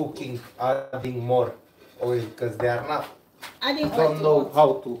not cooking, adding more oil, because they are not don't know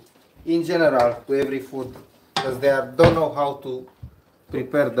how to, in general, to every food, because they don't know how to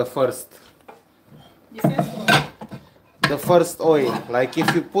prepare the first oil. Like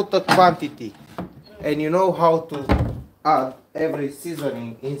if you put a quantity and you know how to add every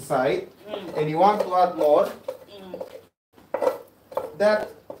seasoning inside, and you want to add more,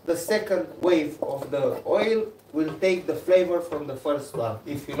 that the second wave of the oil will take the flavor from the first one,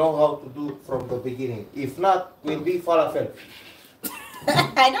 if you know how to do from the beginning. If not, will be falafel.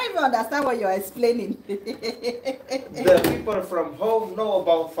 I don't even understand what you're explaining. The people from home know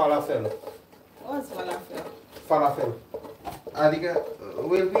about falafel. What's falafel? Falafel. Adică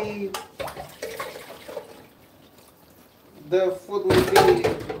will be, the food will be.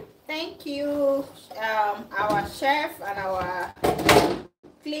 Thank you, our chef and our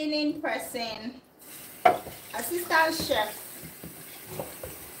cleaning person, assistant chef.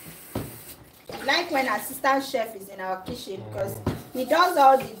 I like when assistant chef is in our kitchen because he does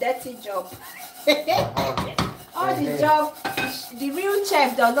all the dirty job. All the job the real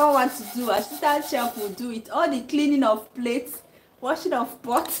chef does not want to do, assistant chef will do it. All the cleaning of plates, washing of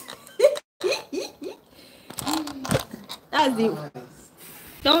pots. That's the.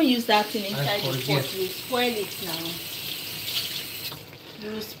 Don't use that thing inside the pot. You spoil it now.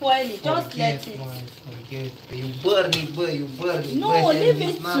 You spoil it. Just let it. You burn it, but you burn it. No,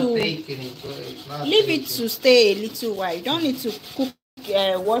 leave it to stay a little while. You don't need to cook,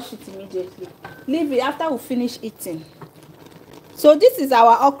 wash it immediately. Leave it after we finish eating. So this is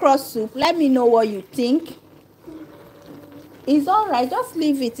our okra soup. Let me know what you think. It's all right. Just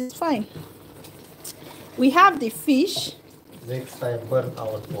leave it. It's fine. We have the fish. Next time, burn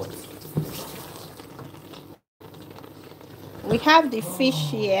our pots. We have the fish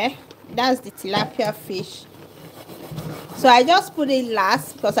here. That's the tilapia fish. So I just put it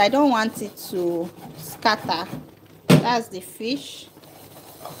last because I don't want it to scatter. That's the fish.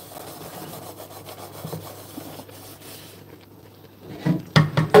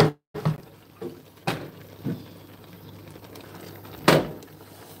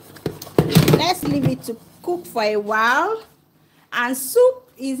 Let's leave it to cook for a while. And soup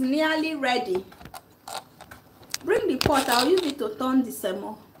is nearly ready. Bring the pot. I'll use it to turn the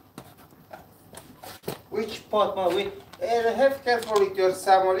semo. Which pot, ma? Have careful with your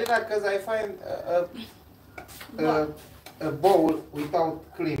semolina, because I find a bowl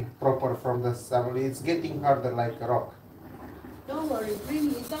without clean proper from the semolina. It's getting harder like a rock. Don't worry,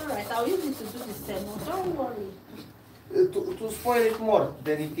 bring it. It's all right. I'll use it to do the semo. Don't worry. To spoil it more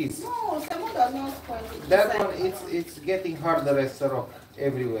than it is. No, semo does not spoil it. That one, it's getting harder as a rock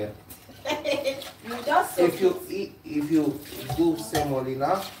everywhere. You just if you do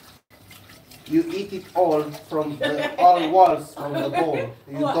semolina, you eat it all from the all walls from the bowl.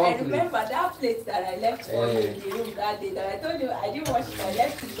 You oh, don't I remember that plate that I left for you in the room that day that I told you I didn't wash it. I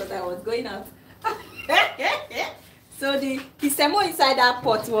left it because I was going out. So the semo inside that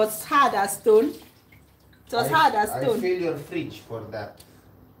pot was hard as stone. It was hard as stone. I fill your fridge for that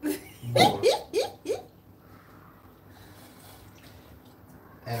bowl.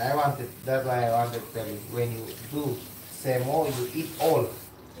 And that's why I wanted to tell you, when you do semo, you eat all.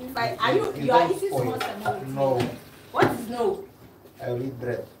 You are eating small semo? No. What is no? I will eat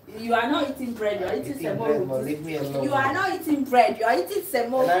bread. You are not eating bread, you are eating semo. Bread, leave me alone. You are not eating bread, you are eating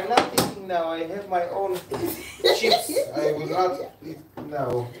semo. And I'm not eating now, I have my own chips. I will not eat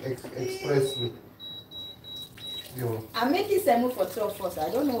now expressly. I'm making semo for 2 of us. I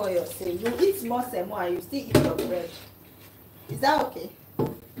don't know what you're saying. You eat small semo and you still eat your bread. Is that okay?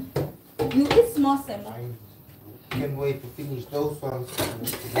 You eat small semo. I can't wait to finish those ones.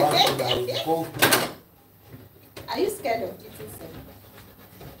 I will go to. Are you scared of eating semo?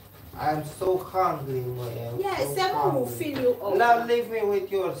 I'm so hungry, man. Yeah, so semo will fill you up. Now leave me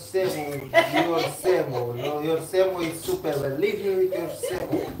with your semo. Your semo. No, your semo is super. But leave me with your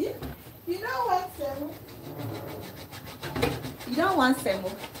semo. You don't want semo. You don't want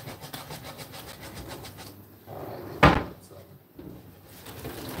semo.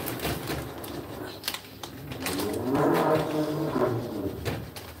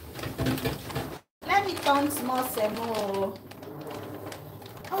 Let me turn small semo.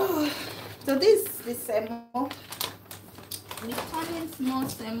 Oh, so this is the semo. We're turning small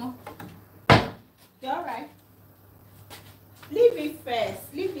semo. You alright? Leave it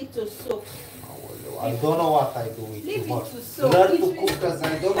first. Leave it to soak. I don't know what I do with Leave you, it to soak. Learn to cook because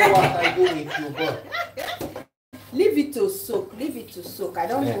I don't know what I do with you, but leave it to soak. Leave it to soak. I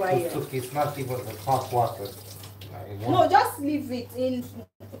don't know why you're... soak. It's not even the hot water. No, just leave it. In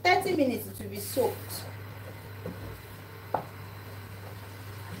 30 minutes it will be soaked.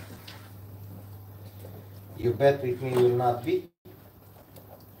 You bet with me will not be?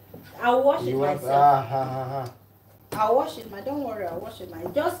 I'll wash it myself. I'll wash it, don't worry, I'll wash it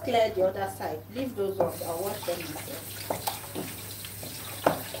myself. Just clear the other side. Leave those off. I'll wash them myself.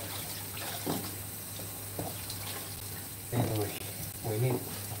 Anyway,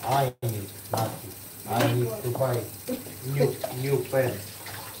 I need to buy new pen.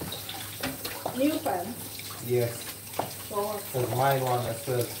 New pen? Yes. Because my one as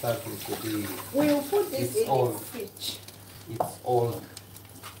well started to be... We'll put this in old. the fridge. It's old.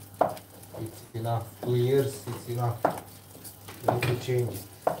 It's enough. 2 years, it's enough. We need to change it.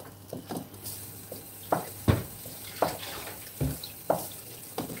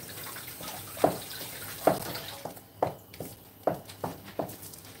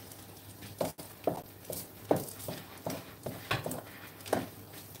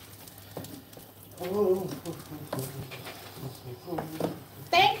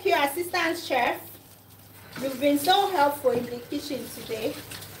 Thank you, Assistant Chef. You've been so helpful in the kitchen today.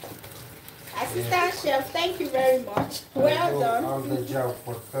 Assistant Chef, thank you very much. Well done. All the job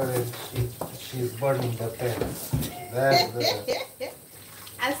for her and she's burning the pen. That's the...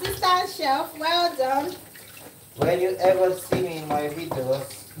 Assistant Chef, well done. When you ever see me in my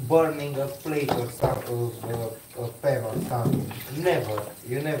videos burning a plate or something, a pen or something,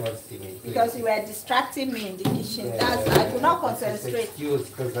 you never see me. Please. Because you were distracting me in the kitchen. Yeah, That's why I could not concentrate. Excuse,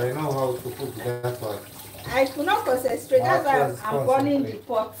 because I know how to cook that one. I could not concentrate. That's why I'm burning the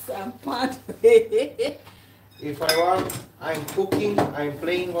pots and pans. If I want, I'm cooking, I'm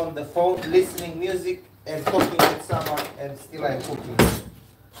playing on the phone, listening music, and talking with someone, and still I'm cooking.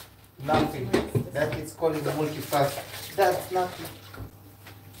 Nothing. That is called multitask. That's nothing.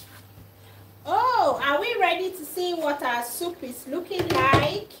 Oh, are we ready to see what our soup is looking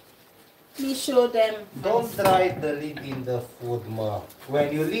like? Please show them. Don't dry the lid in the food, Ma.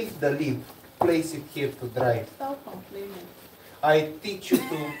 When you leave the lid, place it here to dry. Stop complaining. I teach you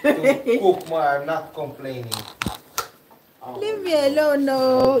to cook, Ma. I'm not complaining. Leave me alone,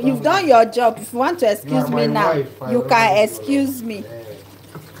 no. You've done your job. If you want to excuse me now, you can excuse me.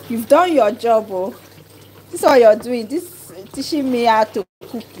 You've done your job, oh. This is what you're doing. This teaching me how to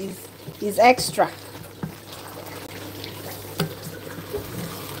cook is extra.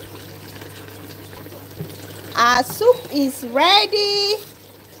 Our soup is ready.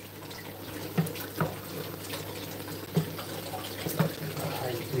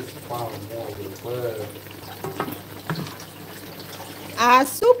 Our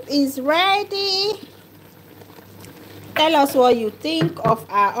soup is ready. Tell us what you think of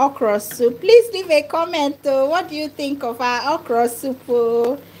our okra soup. Please leave a comment. What do you think of our okra soup?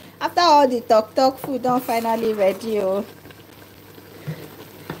 After all the talk food, don't finally ready.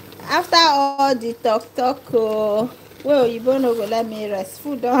 After all the talk, well, you don't know, let me rest.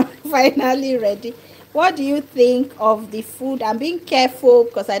 Food done finally ready. What do you think of the food? I'm being careful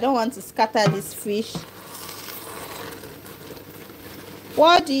because I don't want to scatter this fish.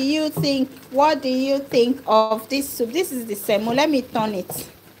 What do you think? What do you think of this soup? This is the semo. Let me turn it.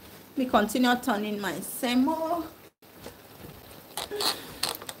 Let me continue turning my semo.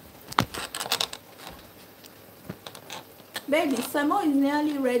 Baby, semo is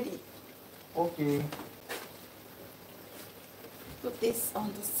nearly ready. Okay. Put this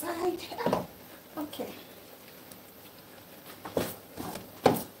on the side. Okay.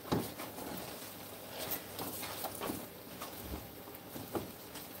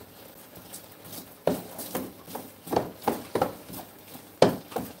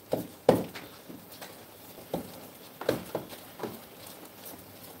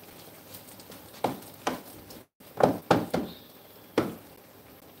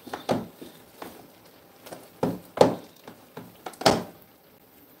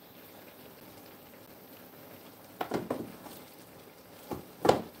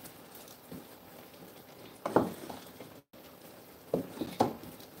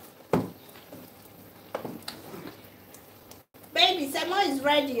 Baby, semo is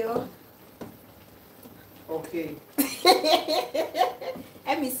ready. Oh. Okay.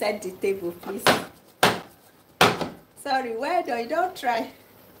 Let me set the table, please. Sorry, well done. Don't try.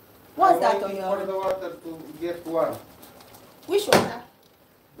 What's that on your? For the water to get warm. Which water?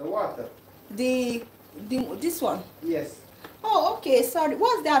 The water. This one. Yes. Oh, okay. Sorry.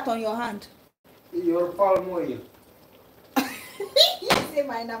 What's that on your hand? Your palm oil. You say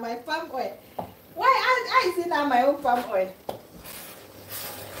my palm oil. Why I is it now my own palm oil?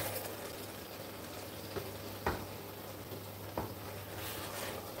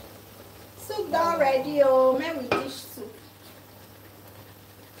 Soup done ready, oh, man, we dish soup.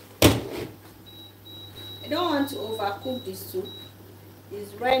 I don't want to overcook the soup.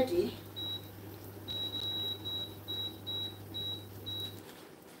 It's ready.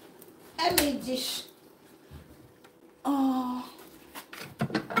 Let me dish. Oh.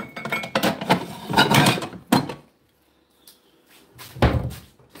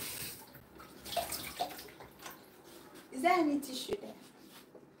 Is there any tissue there?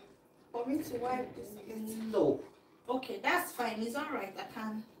 For me to wipe this? No. Okay, that's fine. It's alright. I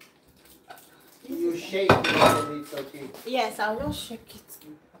can. You shake it and it's okay. Yes, I'll just shake it.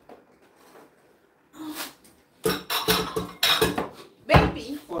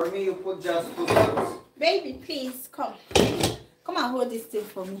 Baby. For me, you put just 2 drops. Baby, please come. Come and hold this thing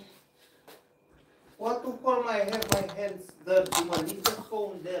for me. What to call my hands dirty, man? Leave the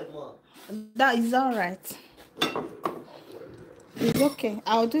phone there, man. That is alright. It's okay.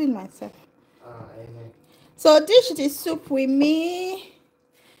 I'll do it myself. Amen. So dish the soup with me.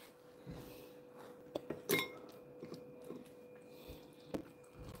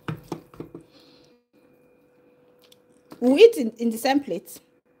 We'll eat in the same plate.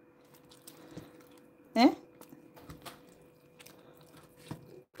 Eh?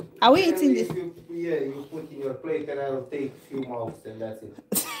 Are we eating this? You put in your plate and I will take a few mouths and that's it.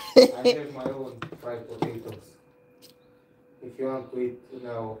 I have my own fried potatoes. If you want to eat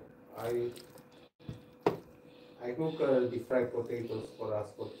now, I cook the fried potatoes for us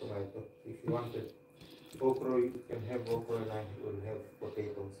for tonight. But if you wanted okra, you can have okra and I will have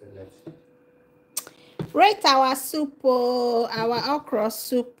potatoes and that's it. Rate our soup, our okra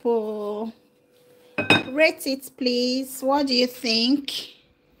soup. Rate it, please. What do you think?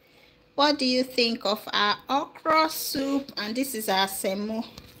 What do you think of our okra soup? And this is our semo.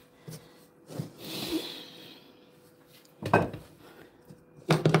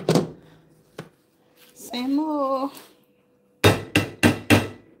 Semo.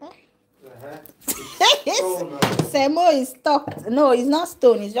 Semo is stuck. No, it's not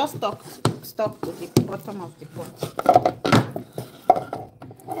stone. It's just stuck to the bottom of the pot.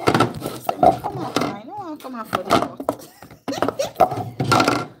 Semo, come out. I don't want to come out for the pot.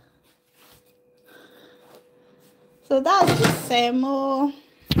 So that's the semo.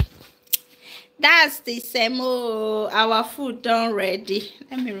 That's the semo. Our food done ready.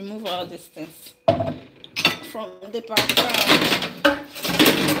 Let me remove all these things from the background.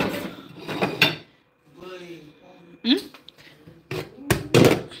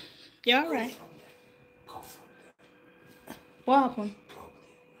 You're all right. What happened?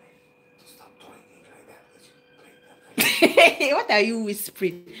 What are you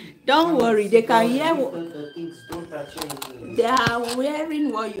whispering? Don't worry, they can hear. They are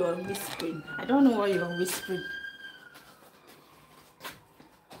hearing what you're whispering. I don't know what you're whispering.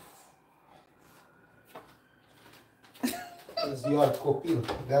 Because you are copil,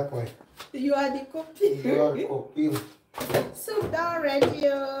 that way. You are the copy. You are copil. Soup done ready.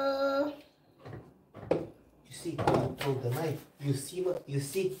 You see, you throw the knife. You see,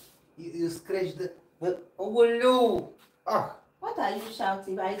 you scratch the. But oh no! Ah. What are you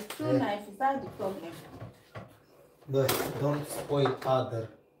shouting? I throw knife. Is that the problem? But don't spoil other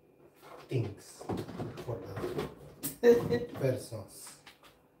things for the persons.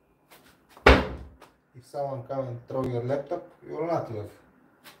 If someone come and throw your laptop, you will not live.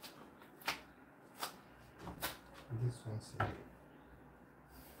 This one's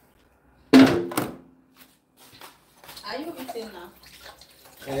Are you eating now?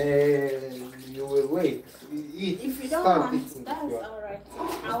 you will wait. Eat. If you don't Start want, eating that's alright.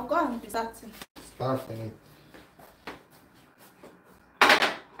 I'll go and start it. Start and eat.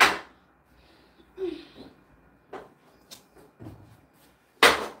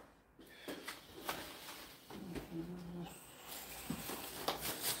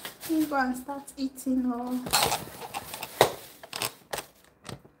 You go and start eating.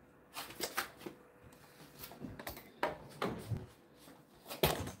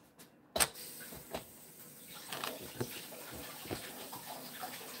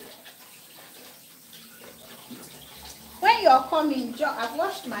 When you're coming, I've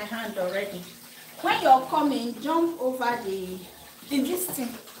washed my hand already. When you're coming, jump over this thing.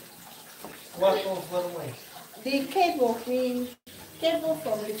 What over my? The cable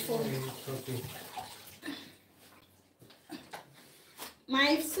from the phone. Okay.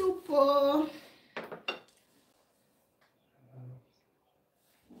 My soup.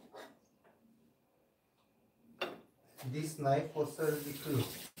 This knife was already clean.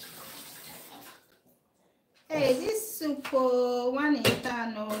 Hey, this soup one in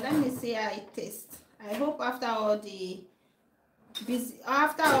town. Let me see how it tastes. I hope after all the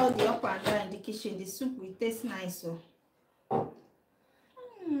up and down in the kitchen, the soup will taste nice.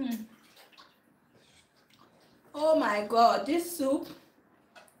 Oh my God, this soup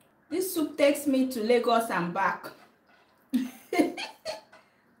takes me to Lagos and back.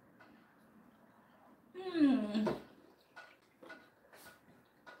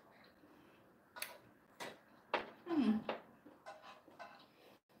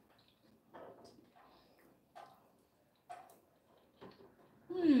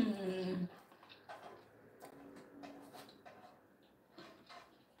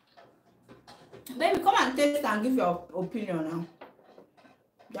 Baby, come and taste and give your opinion now.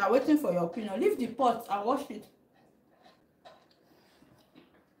 They are waiting for your opinion. Leave the pot and wash it.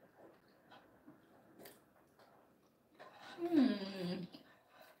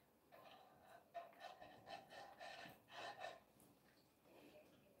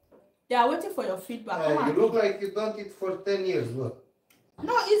 They are waiting for your feedback. You look like you don't eat for 10 years. Look.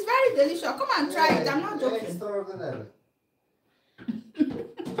 No, it's very delicious. Come and try it. I'm not joking. Extraordinary.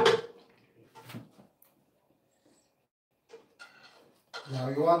 Now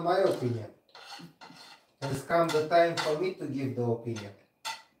you want my opinion. Has come the time for me to give the opinion.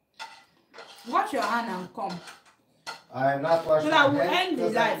 Wash your hand and come. I am not washing my hand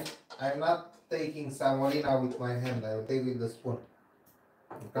because life. I'm not taking samolina with my hand. I will take with the spoon.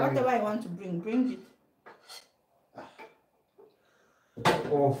 Whatever I want to bring it.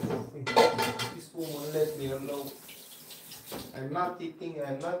 Oh, this woman let me alone. I'm not eating,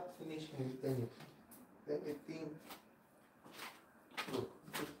 I'm not finishing with anything. Look.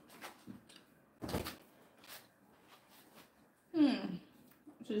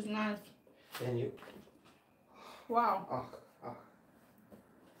 This is nice. Can you? Wow.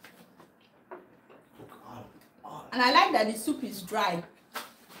 And I like that the soup is dry.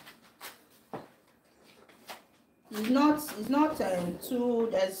 It's not too.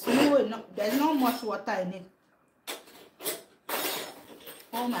 There's not much water in it.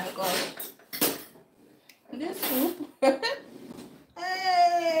 Oh my God! This soup.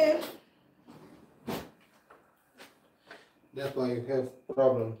 Hey. That's why you have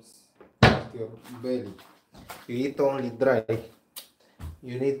problems with your belly. You eat only dry.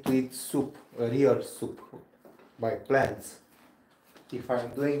 You need to eat soup, a real soup, by plants. If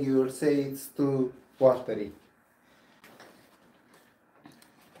I'm doing, you will say it's too watery.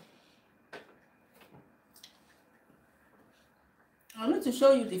 I need to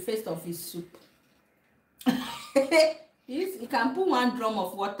show you the face of his soup. You can put 1 drum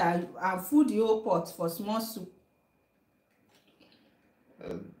of water and fill the whole pot for small soup.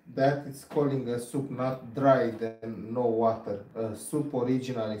 That is calling a soup not dry, then no water. Soup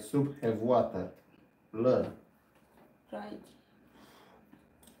originally, soup have water. Learn. Right.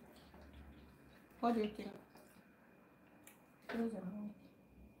 What do you think?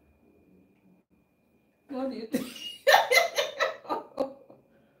 What do you think?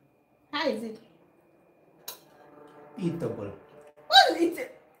 How is it? Eatable. What is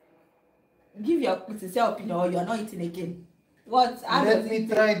it? Give your sincere opinion or you are not eating again. What? Let me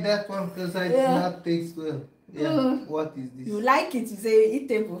try that one because I did not taste well. Yeah. What is this? You like it? You say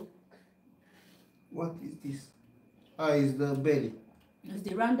eatable. What is this? Ah, it's the belly. It's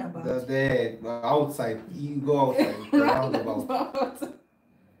the roundabout. The outside. You go outside. The roundabout.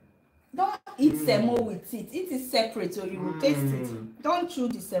 Don't eat semo with it. Eat it separate so you will taste it. Don't chew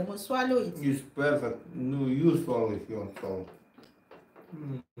the semo. Swallow it. It's perfect. No, you swallow if you want to swallow.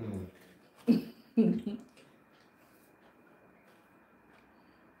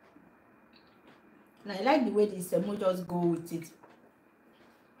 And I like the way the semo just go with it.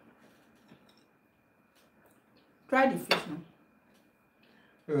 Try the fish now.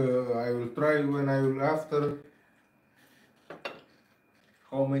 I will try when I will after.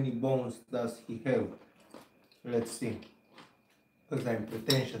 How many bones does he have? Let's see. Because I'm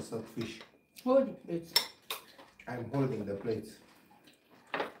pretentious of fish. Hold the plate. I'm holding the plates.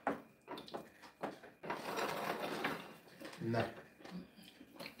 Nah.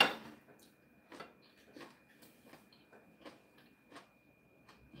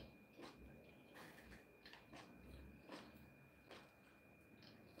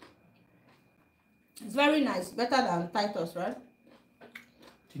 It's very nice. Better than Titus, right?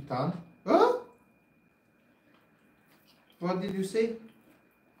 Titan? Huh? What did you say?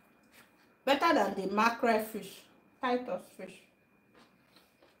 Better than the mackerel fish. Titus fish.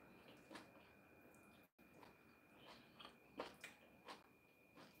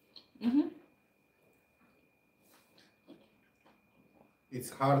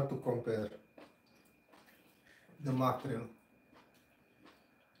 It's hard to compare the mackerel.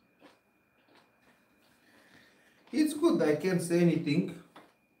 It's good, I can't say anything.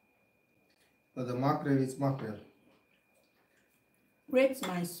 But the mackerel is mackerel. Rate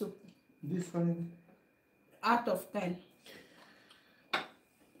my soup. This one, Out of 10.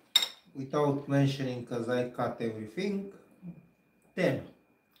 without mentioning, because I cut everything, 10.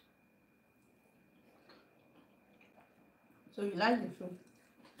 So you like the soup?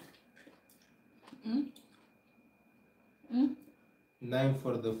 9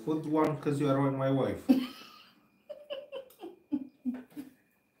 for the food one, because you are my wife.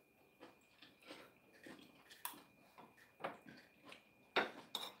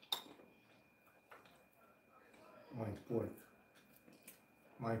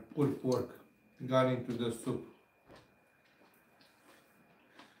 My pulled pork got into the soup.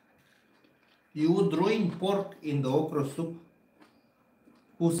 You would ruin pork in the okra soup?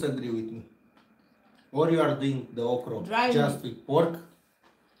 Who's agree with me? Or you are doing the okra just with pork,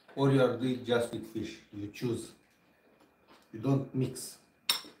 or you are doing just with fish. You choose. You don't mix.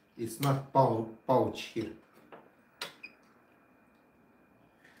 It's not pouch here.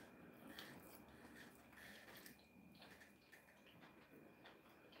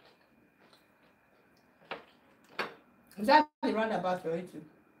 Is that the roundabout for you?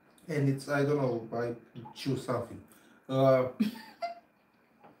 And it's, I don't know, I choose something. Try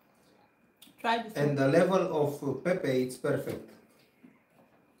this. And the level of pepper, it's perfect.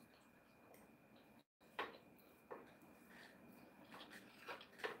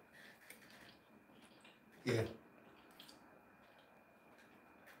 Yeah.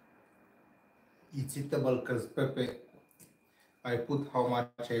 It's eatable because pepper, I put how much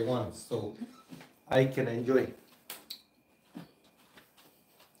I want, so I can enjoy.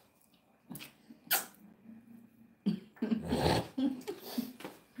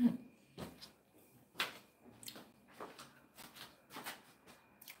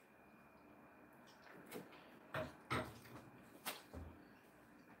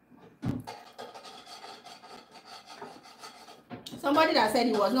 Somebody that said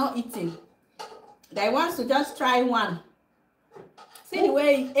he was not eating, that he wants to just try one. See the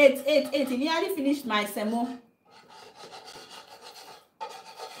way he ate. He nearly finished my semo.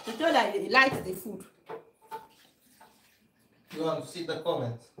 To show that he likes the food. You want to see the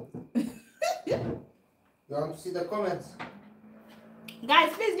comments? You want to see the comments?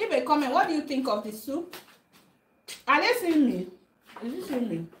 Guys, please give a comment. What do you think of the soup? Are they seeing me? Is you seeing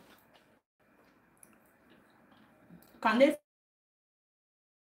me? Can they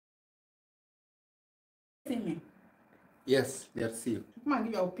see me? Yes, they are see you. Come and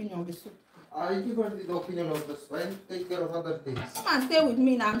give your opinion of the soup. I give her the opinion of the swine, take care of other things. Come and stay with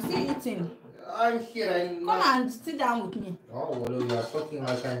me now. I'm still eating. I'm here, I'm not... Come and sit down with me. Oh, well, you are talking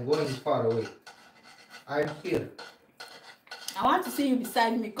like I'm going far away. I'm here. I want to see you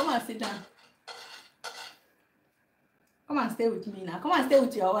beside me. Come and sit down. Come and stay with me now. Come and stay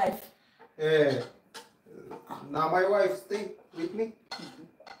with your wife. Now my wife stay with me.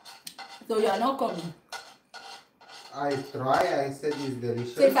 So you are not coming. I try. I said it's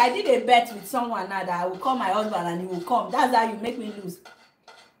delicious. So if I did a bet with someone now that I will call my husband and he will come, that's how you make me lose.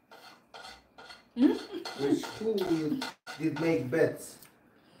 Which who you did make bets?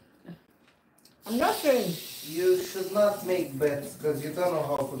 I'm not saying. You should not make bets because you don't know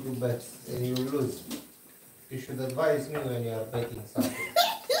how to do bets and you lose. You should advise me when you are betting something.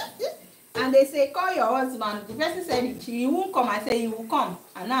 And they say, call your husband. The person said he won't come. I say he will come.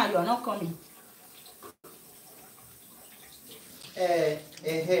 And now you are not coming. And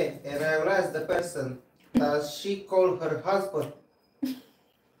I will ask the person, does she call her husband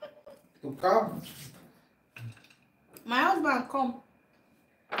to come? My husband come.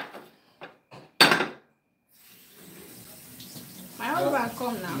 My husband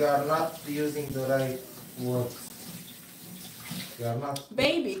come now. You are not using the right words. You are not.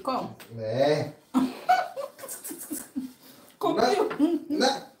 Baby, come. Eh. Computer. No.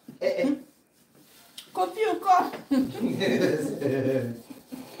 Computer, come.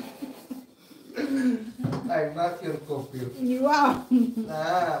 I'm not your computer. You are.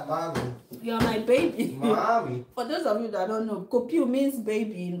 Nah, mommy. You are my baby. Mommy. For those of you that don't know, Copiu means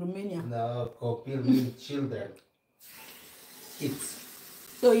baby in Romania. No, copil means children. Kids.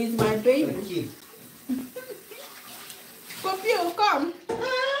 So he's my A baby. kid. Copiu, come.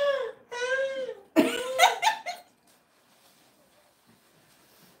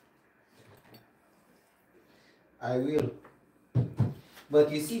 I will.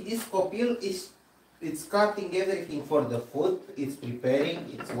 But you see, this copil it's cutting everything for the food. It's preparing.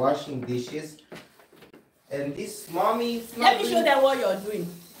 It's washing dishes. And this mommy is not. Let me show them what you're doing.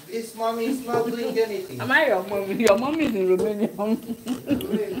 This mommy is not doing anything. Am I your mommy? Your mommy is in Romania.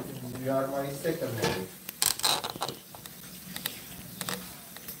 You are my second mommy.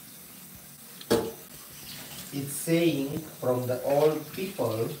 It's saying from the old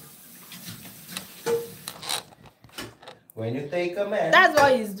people, when you take a man. That's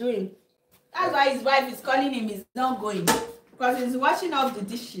what he's doing. That's why his wife is calling him. He's not going because he's washing off the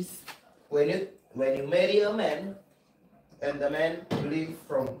dishes. When you marry a man, and the man live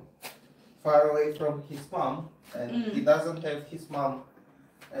from far away from his mom, and he doesn't have his mom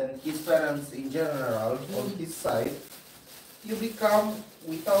and his parents in general on his side, you become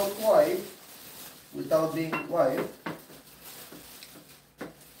without being wife,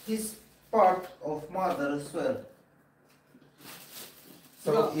 he's part of mother as well.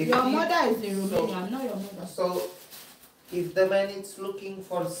 So your mother is in Romania, I'm not your mother. So if the man is looking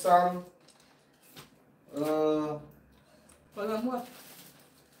for some For them what?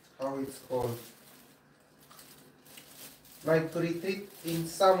 how it's called, like to retreat in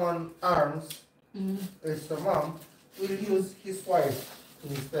someone's arms, as the mom will use his wife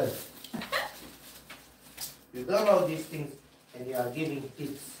instead. You don't know these things and you are giving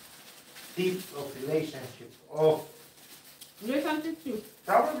tips of relationship. Oh, Relationship too.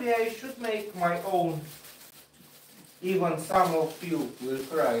 probably I should make my own. Even some of you will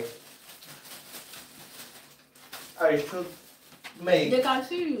cry. I should make. They can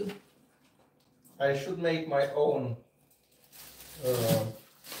see you. I should make my own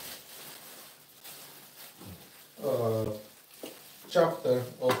chapter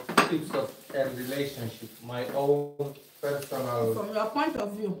of tips of and relationship. My own personal. From your point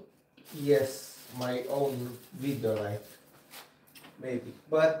of view. Yes, my own video, like maybe.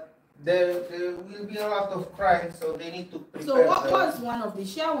 But there will be a lot of crying, so they need to prepare. So what was one of the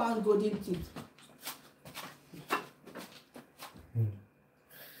share one golden tip?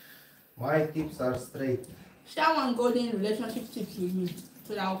 My tips are straight. Share one golden relationship tips with me,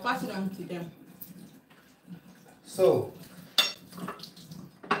 so that I'll pass it on to them. So,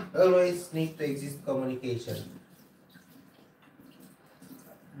 always need to exist communication.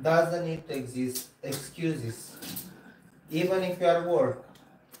 Doesn't need to exist excuses. Even if you are at work,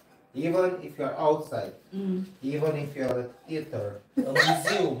 even if you are outside, even if you are at theater, a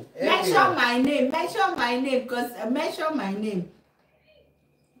museum, Mention my name, because mention my name.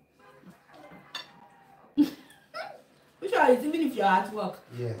 Which one is even if you're at work?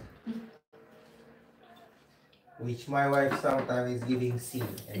 Yeah. Which my wife sometimes is giving sin.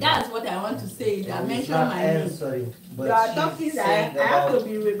 That's what I want to say. That mention not my answering, name. but You are she's talking saying that I have to about-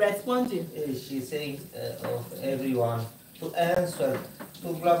 be responding. She's saying of everyone to answer to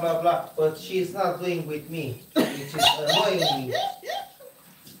blah blah blah, but she's not doing with me, which is annoying me.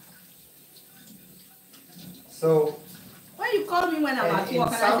 So When you call me when I'm at in work,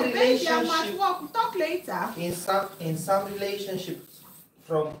 and some I say, baby, I'm at relationship- work, we'll talk later. in some relationships,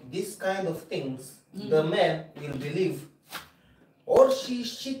 from this kind of things, the man will believe or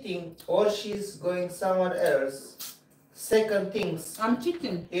she's cheating or she's going somewhere else. Second things. I'm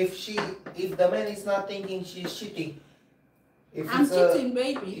cheating. If the man is not thinking, she's cheating. I'm cheating,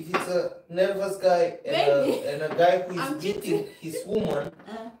 baby. If it's a nervous guy and a guy who is beating his woman,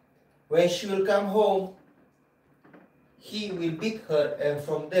 when she will come home, he will beat her, and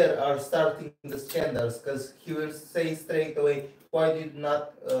from there are starting the scandals, because he will say straight away, why did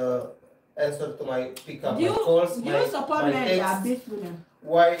not answer to my calls, do you support men that beat women?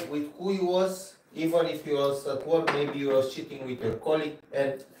 Why, with who he was, even if he was at work, maybe he was cheating with your colleague,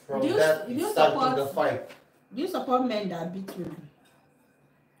 and from that it's starting the fight. Do you support men that beat women?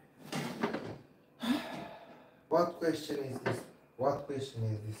 What question is this? What question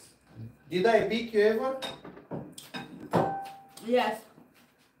is this? Did I beat you ever? Yes.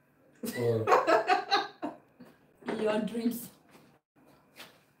 Or in your dreams.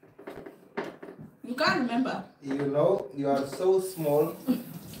 You can't remember. You know, you are so small.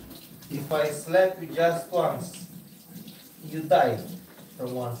 If I slap you just once, you die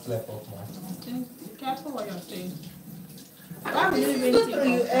from one slap of mine. Be careful what you're saying.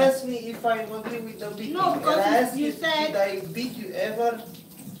 You asked me if I agree with the beating. No, because you said... Did I beat you ever?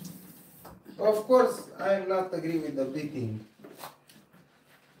 Of course, I am not agree with the beating.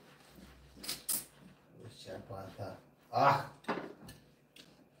 Ah!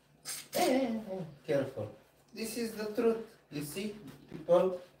 Careful. This is the truth. You see,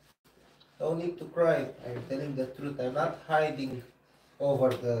 people don't need to cry. I'm telling the truth. I'm not hiding over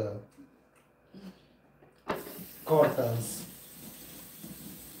the curtains.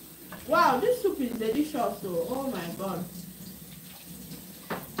 Wow, this soup is delicious though. Oh my god.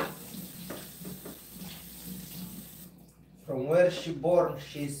 From where she born,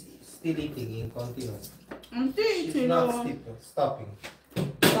 she's still eating in continuous. I'm still eating. She's not stopping.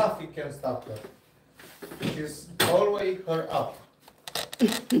 Nothing can stop her. She's always her up.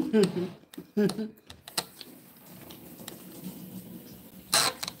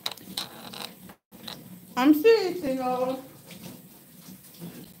 I'm still eating.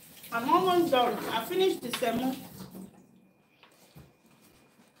 I'm almost done. I finished the salmon.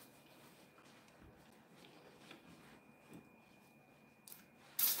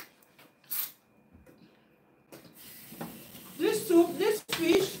 This soup, this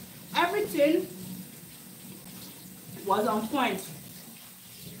fish, everything was on point.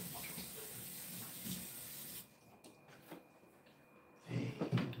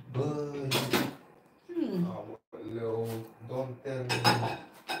 But don't tell me.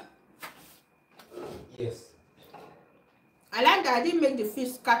 Yes. I like that I didn't make the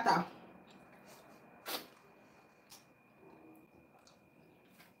fish scatter.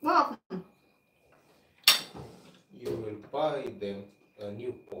 What? You will buy them a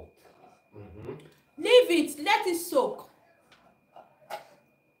new pot. Leave it, let it soak.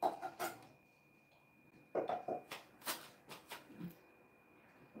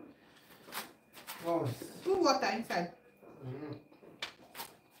 Oh. Put water inside.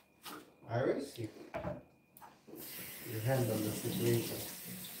 I will see. You handle the situation.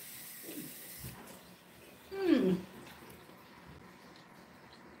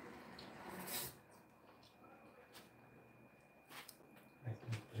 I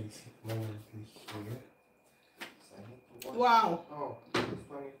can place it momently here. So I need to wash. Wow. Oh, this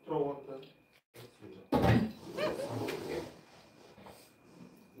one you throw on the. This one here.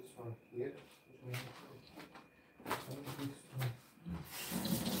 This one here.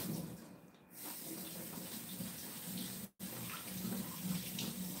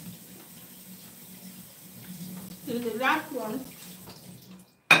 This is the last one.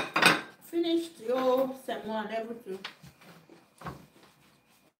 Finished your salmon and everything.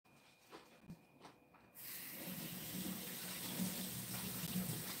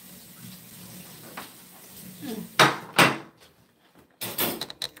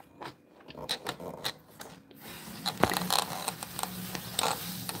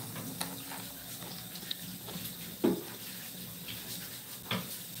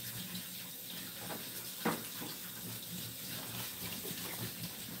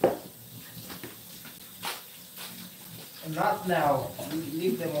 Not now.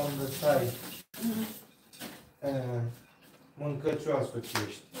 Leave them on the side. Mâncăcioasă ce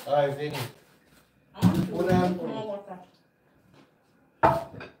ești. Ai venit. Pune-a acolo.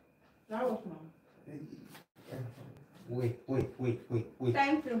 Wait.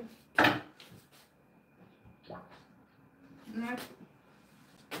 Thank you. Next.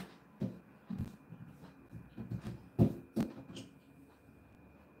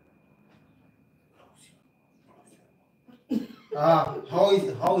 How is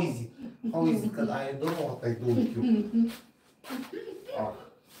it? Because I don't know what I do with you.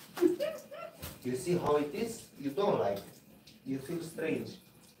 You see how it is? You don't like it. You feel strange.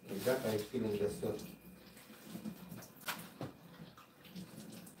 Exactly, I feel in the store.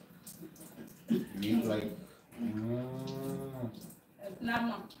 You like.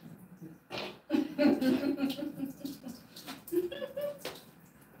 Nama.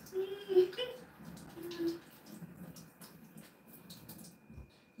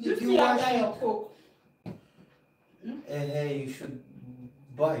 You see after your coke? Hey, you should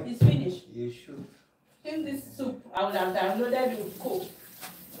buy. It's finished. You should. In this soup, I would have downloaded with coke.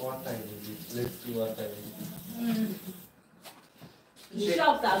 What time is it? Let's see what time it is. The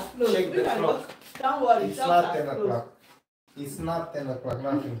shops are closed. Check the clock. Don't worry, It's shops not are 10 closed. o'clock. It's not 10 o'clock.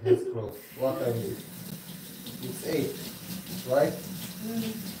 Nothing has closed. What time is it? It's 8, right?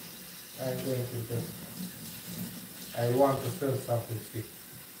 I'm going to test. I want to sell something sweet.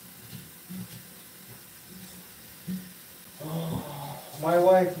 Oh, my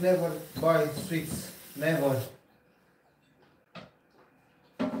wife never buys sweets. Never.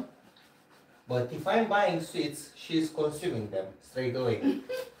 But if I'm buying sweets, she's consuming them straight away.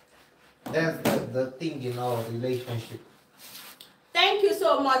 That's the thing in our relationship. Thank you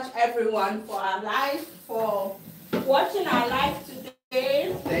so much, everyone, for our live, for watching our live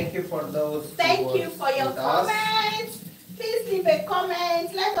today. Thank you for those. Thank you for your comments. Please leave a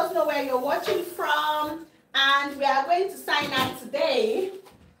comment. Let us know where you're watching from. And we are going to sign out today.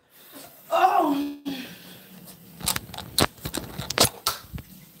 Oh.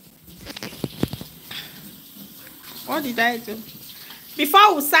 What did I do?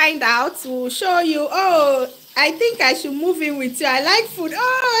 Before we sign out, we'll show you. Oh, I think I should move in with you. I like food.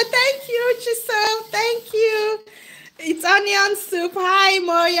 Oh, thank you, Chisel. Thank you. It's onion soup. Hi,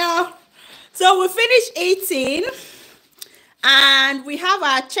 Moya. So we finished eating. And we have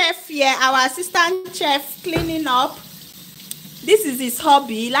our chef here, our assistant chef, cleaning up. This is his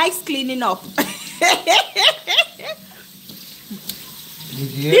hobby. He likes cleaning up.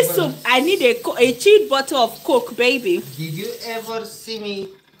 This soup, I need a chilled bottle of Coke, baby. Did you ever see me?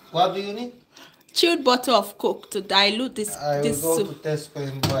 What do you need? Chilled bottle of Coke to dilute this soup. I will go to Tesco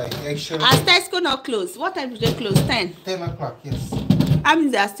and buy. Actually, As Tesco not closed. What time do they close? 10? 10 o'clock, yes. I mean,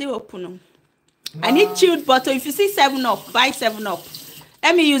 they are still open. I need chilled bottle. If you see 7-Up, buy 7-Up.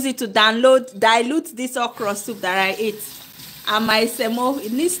 Let me use it to dilute this okra soup that I ate. And my semo,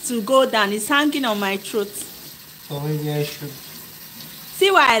 it needs to go down. It's hanging on my throat. So maybe I should. See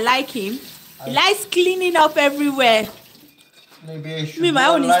why I like him? He likes cleaning up everywhere. Maybe I should. Me, my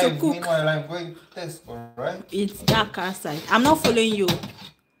own is to cook. Meanwhile, I'm going to Tesco, right? It's dark outside. I'm not following you.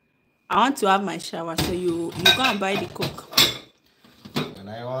 I want to have my shower, so you go and buy the Coke. When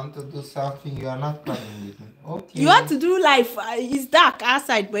I want to do something, you are not coming with me. Okay. You want to do life. It's dark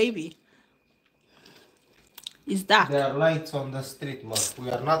outside, baby. It's dark. There are lights on the street, but we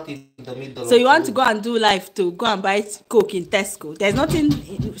are not in the middle. So you want to go and do life to go and buy Coke in Tesco. There's nothing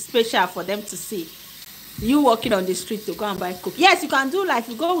special for them to see. You walking on the street to go and buy Coke. Yes, you can do life.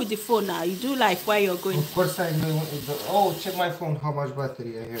 You go with the phone now. You do life while you're going. Of course I'm doing the, oh, check my phone, how much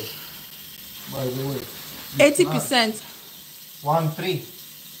battery I have. By the way. 80%. 1-3.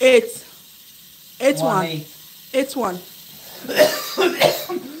 8. 8-1. 1-8. 8-1.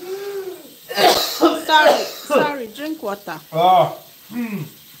 Sorry, drink water. Oh.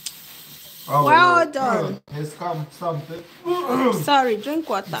 Oh, Well done. It's come some pepper. Sorry, drink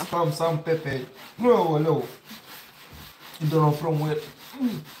water. It's come some pepper. Oh, no. You don't know from where.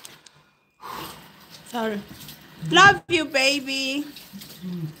 Sorry. Love you, baby.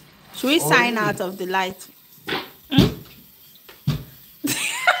 Should we sign out of the light?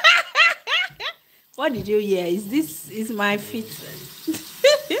 What did you hear? Is my feet?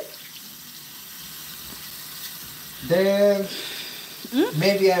 Then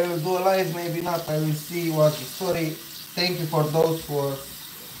maybe I will do a live, maybe not. I will see what's the story. Thank you for those for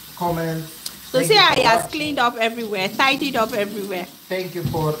comments. So Thank see how you he for has watching. cleaned up everywhere, tidied up everywhere. Thank you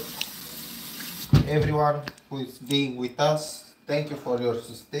for everyone who is being with us. Thank you for your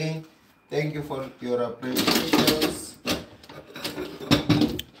sustain. Thank you for your appreciations.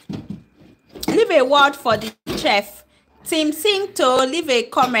 Leave a word for the chef. Team Singtoh, leave a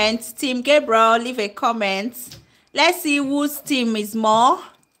comment. Team Gabriel, leave a comment. Let's see whose team is more.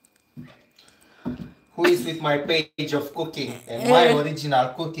 Who is with my page of cooking and my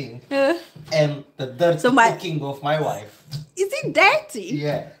original cooking and the dirty cooking of my wife. Is it dirty?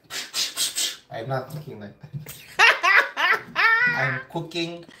 Yeah. I'm not cooking like that. I'm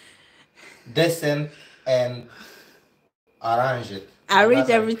cooking decent and arranged. Arrange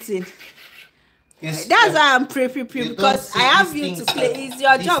everything. That's why I'm prepared because I have you to play. It's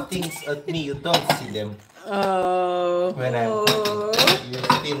your job. These things at me, you don't see them. Oh. When I'm cooking. you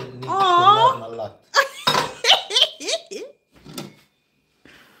still need to learn a lot.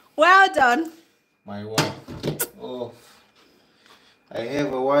 Well done. My wife. Oh, I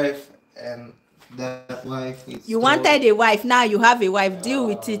have a wife, and that wife is. You wanted a wife, now you have a wife. Deal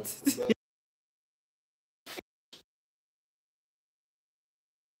with it.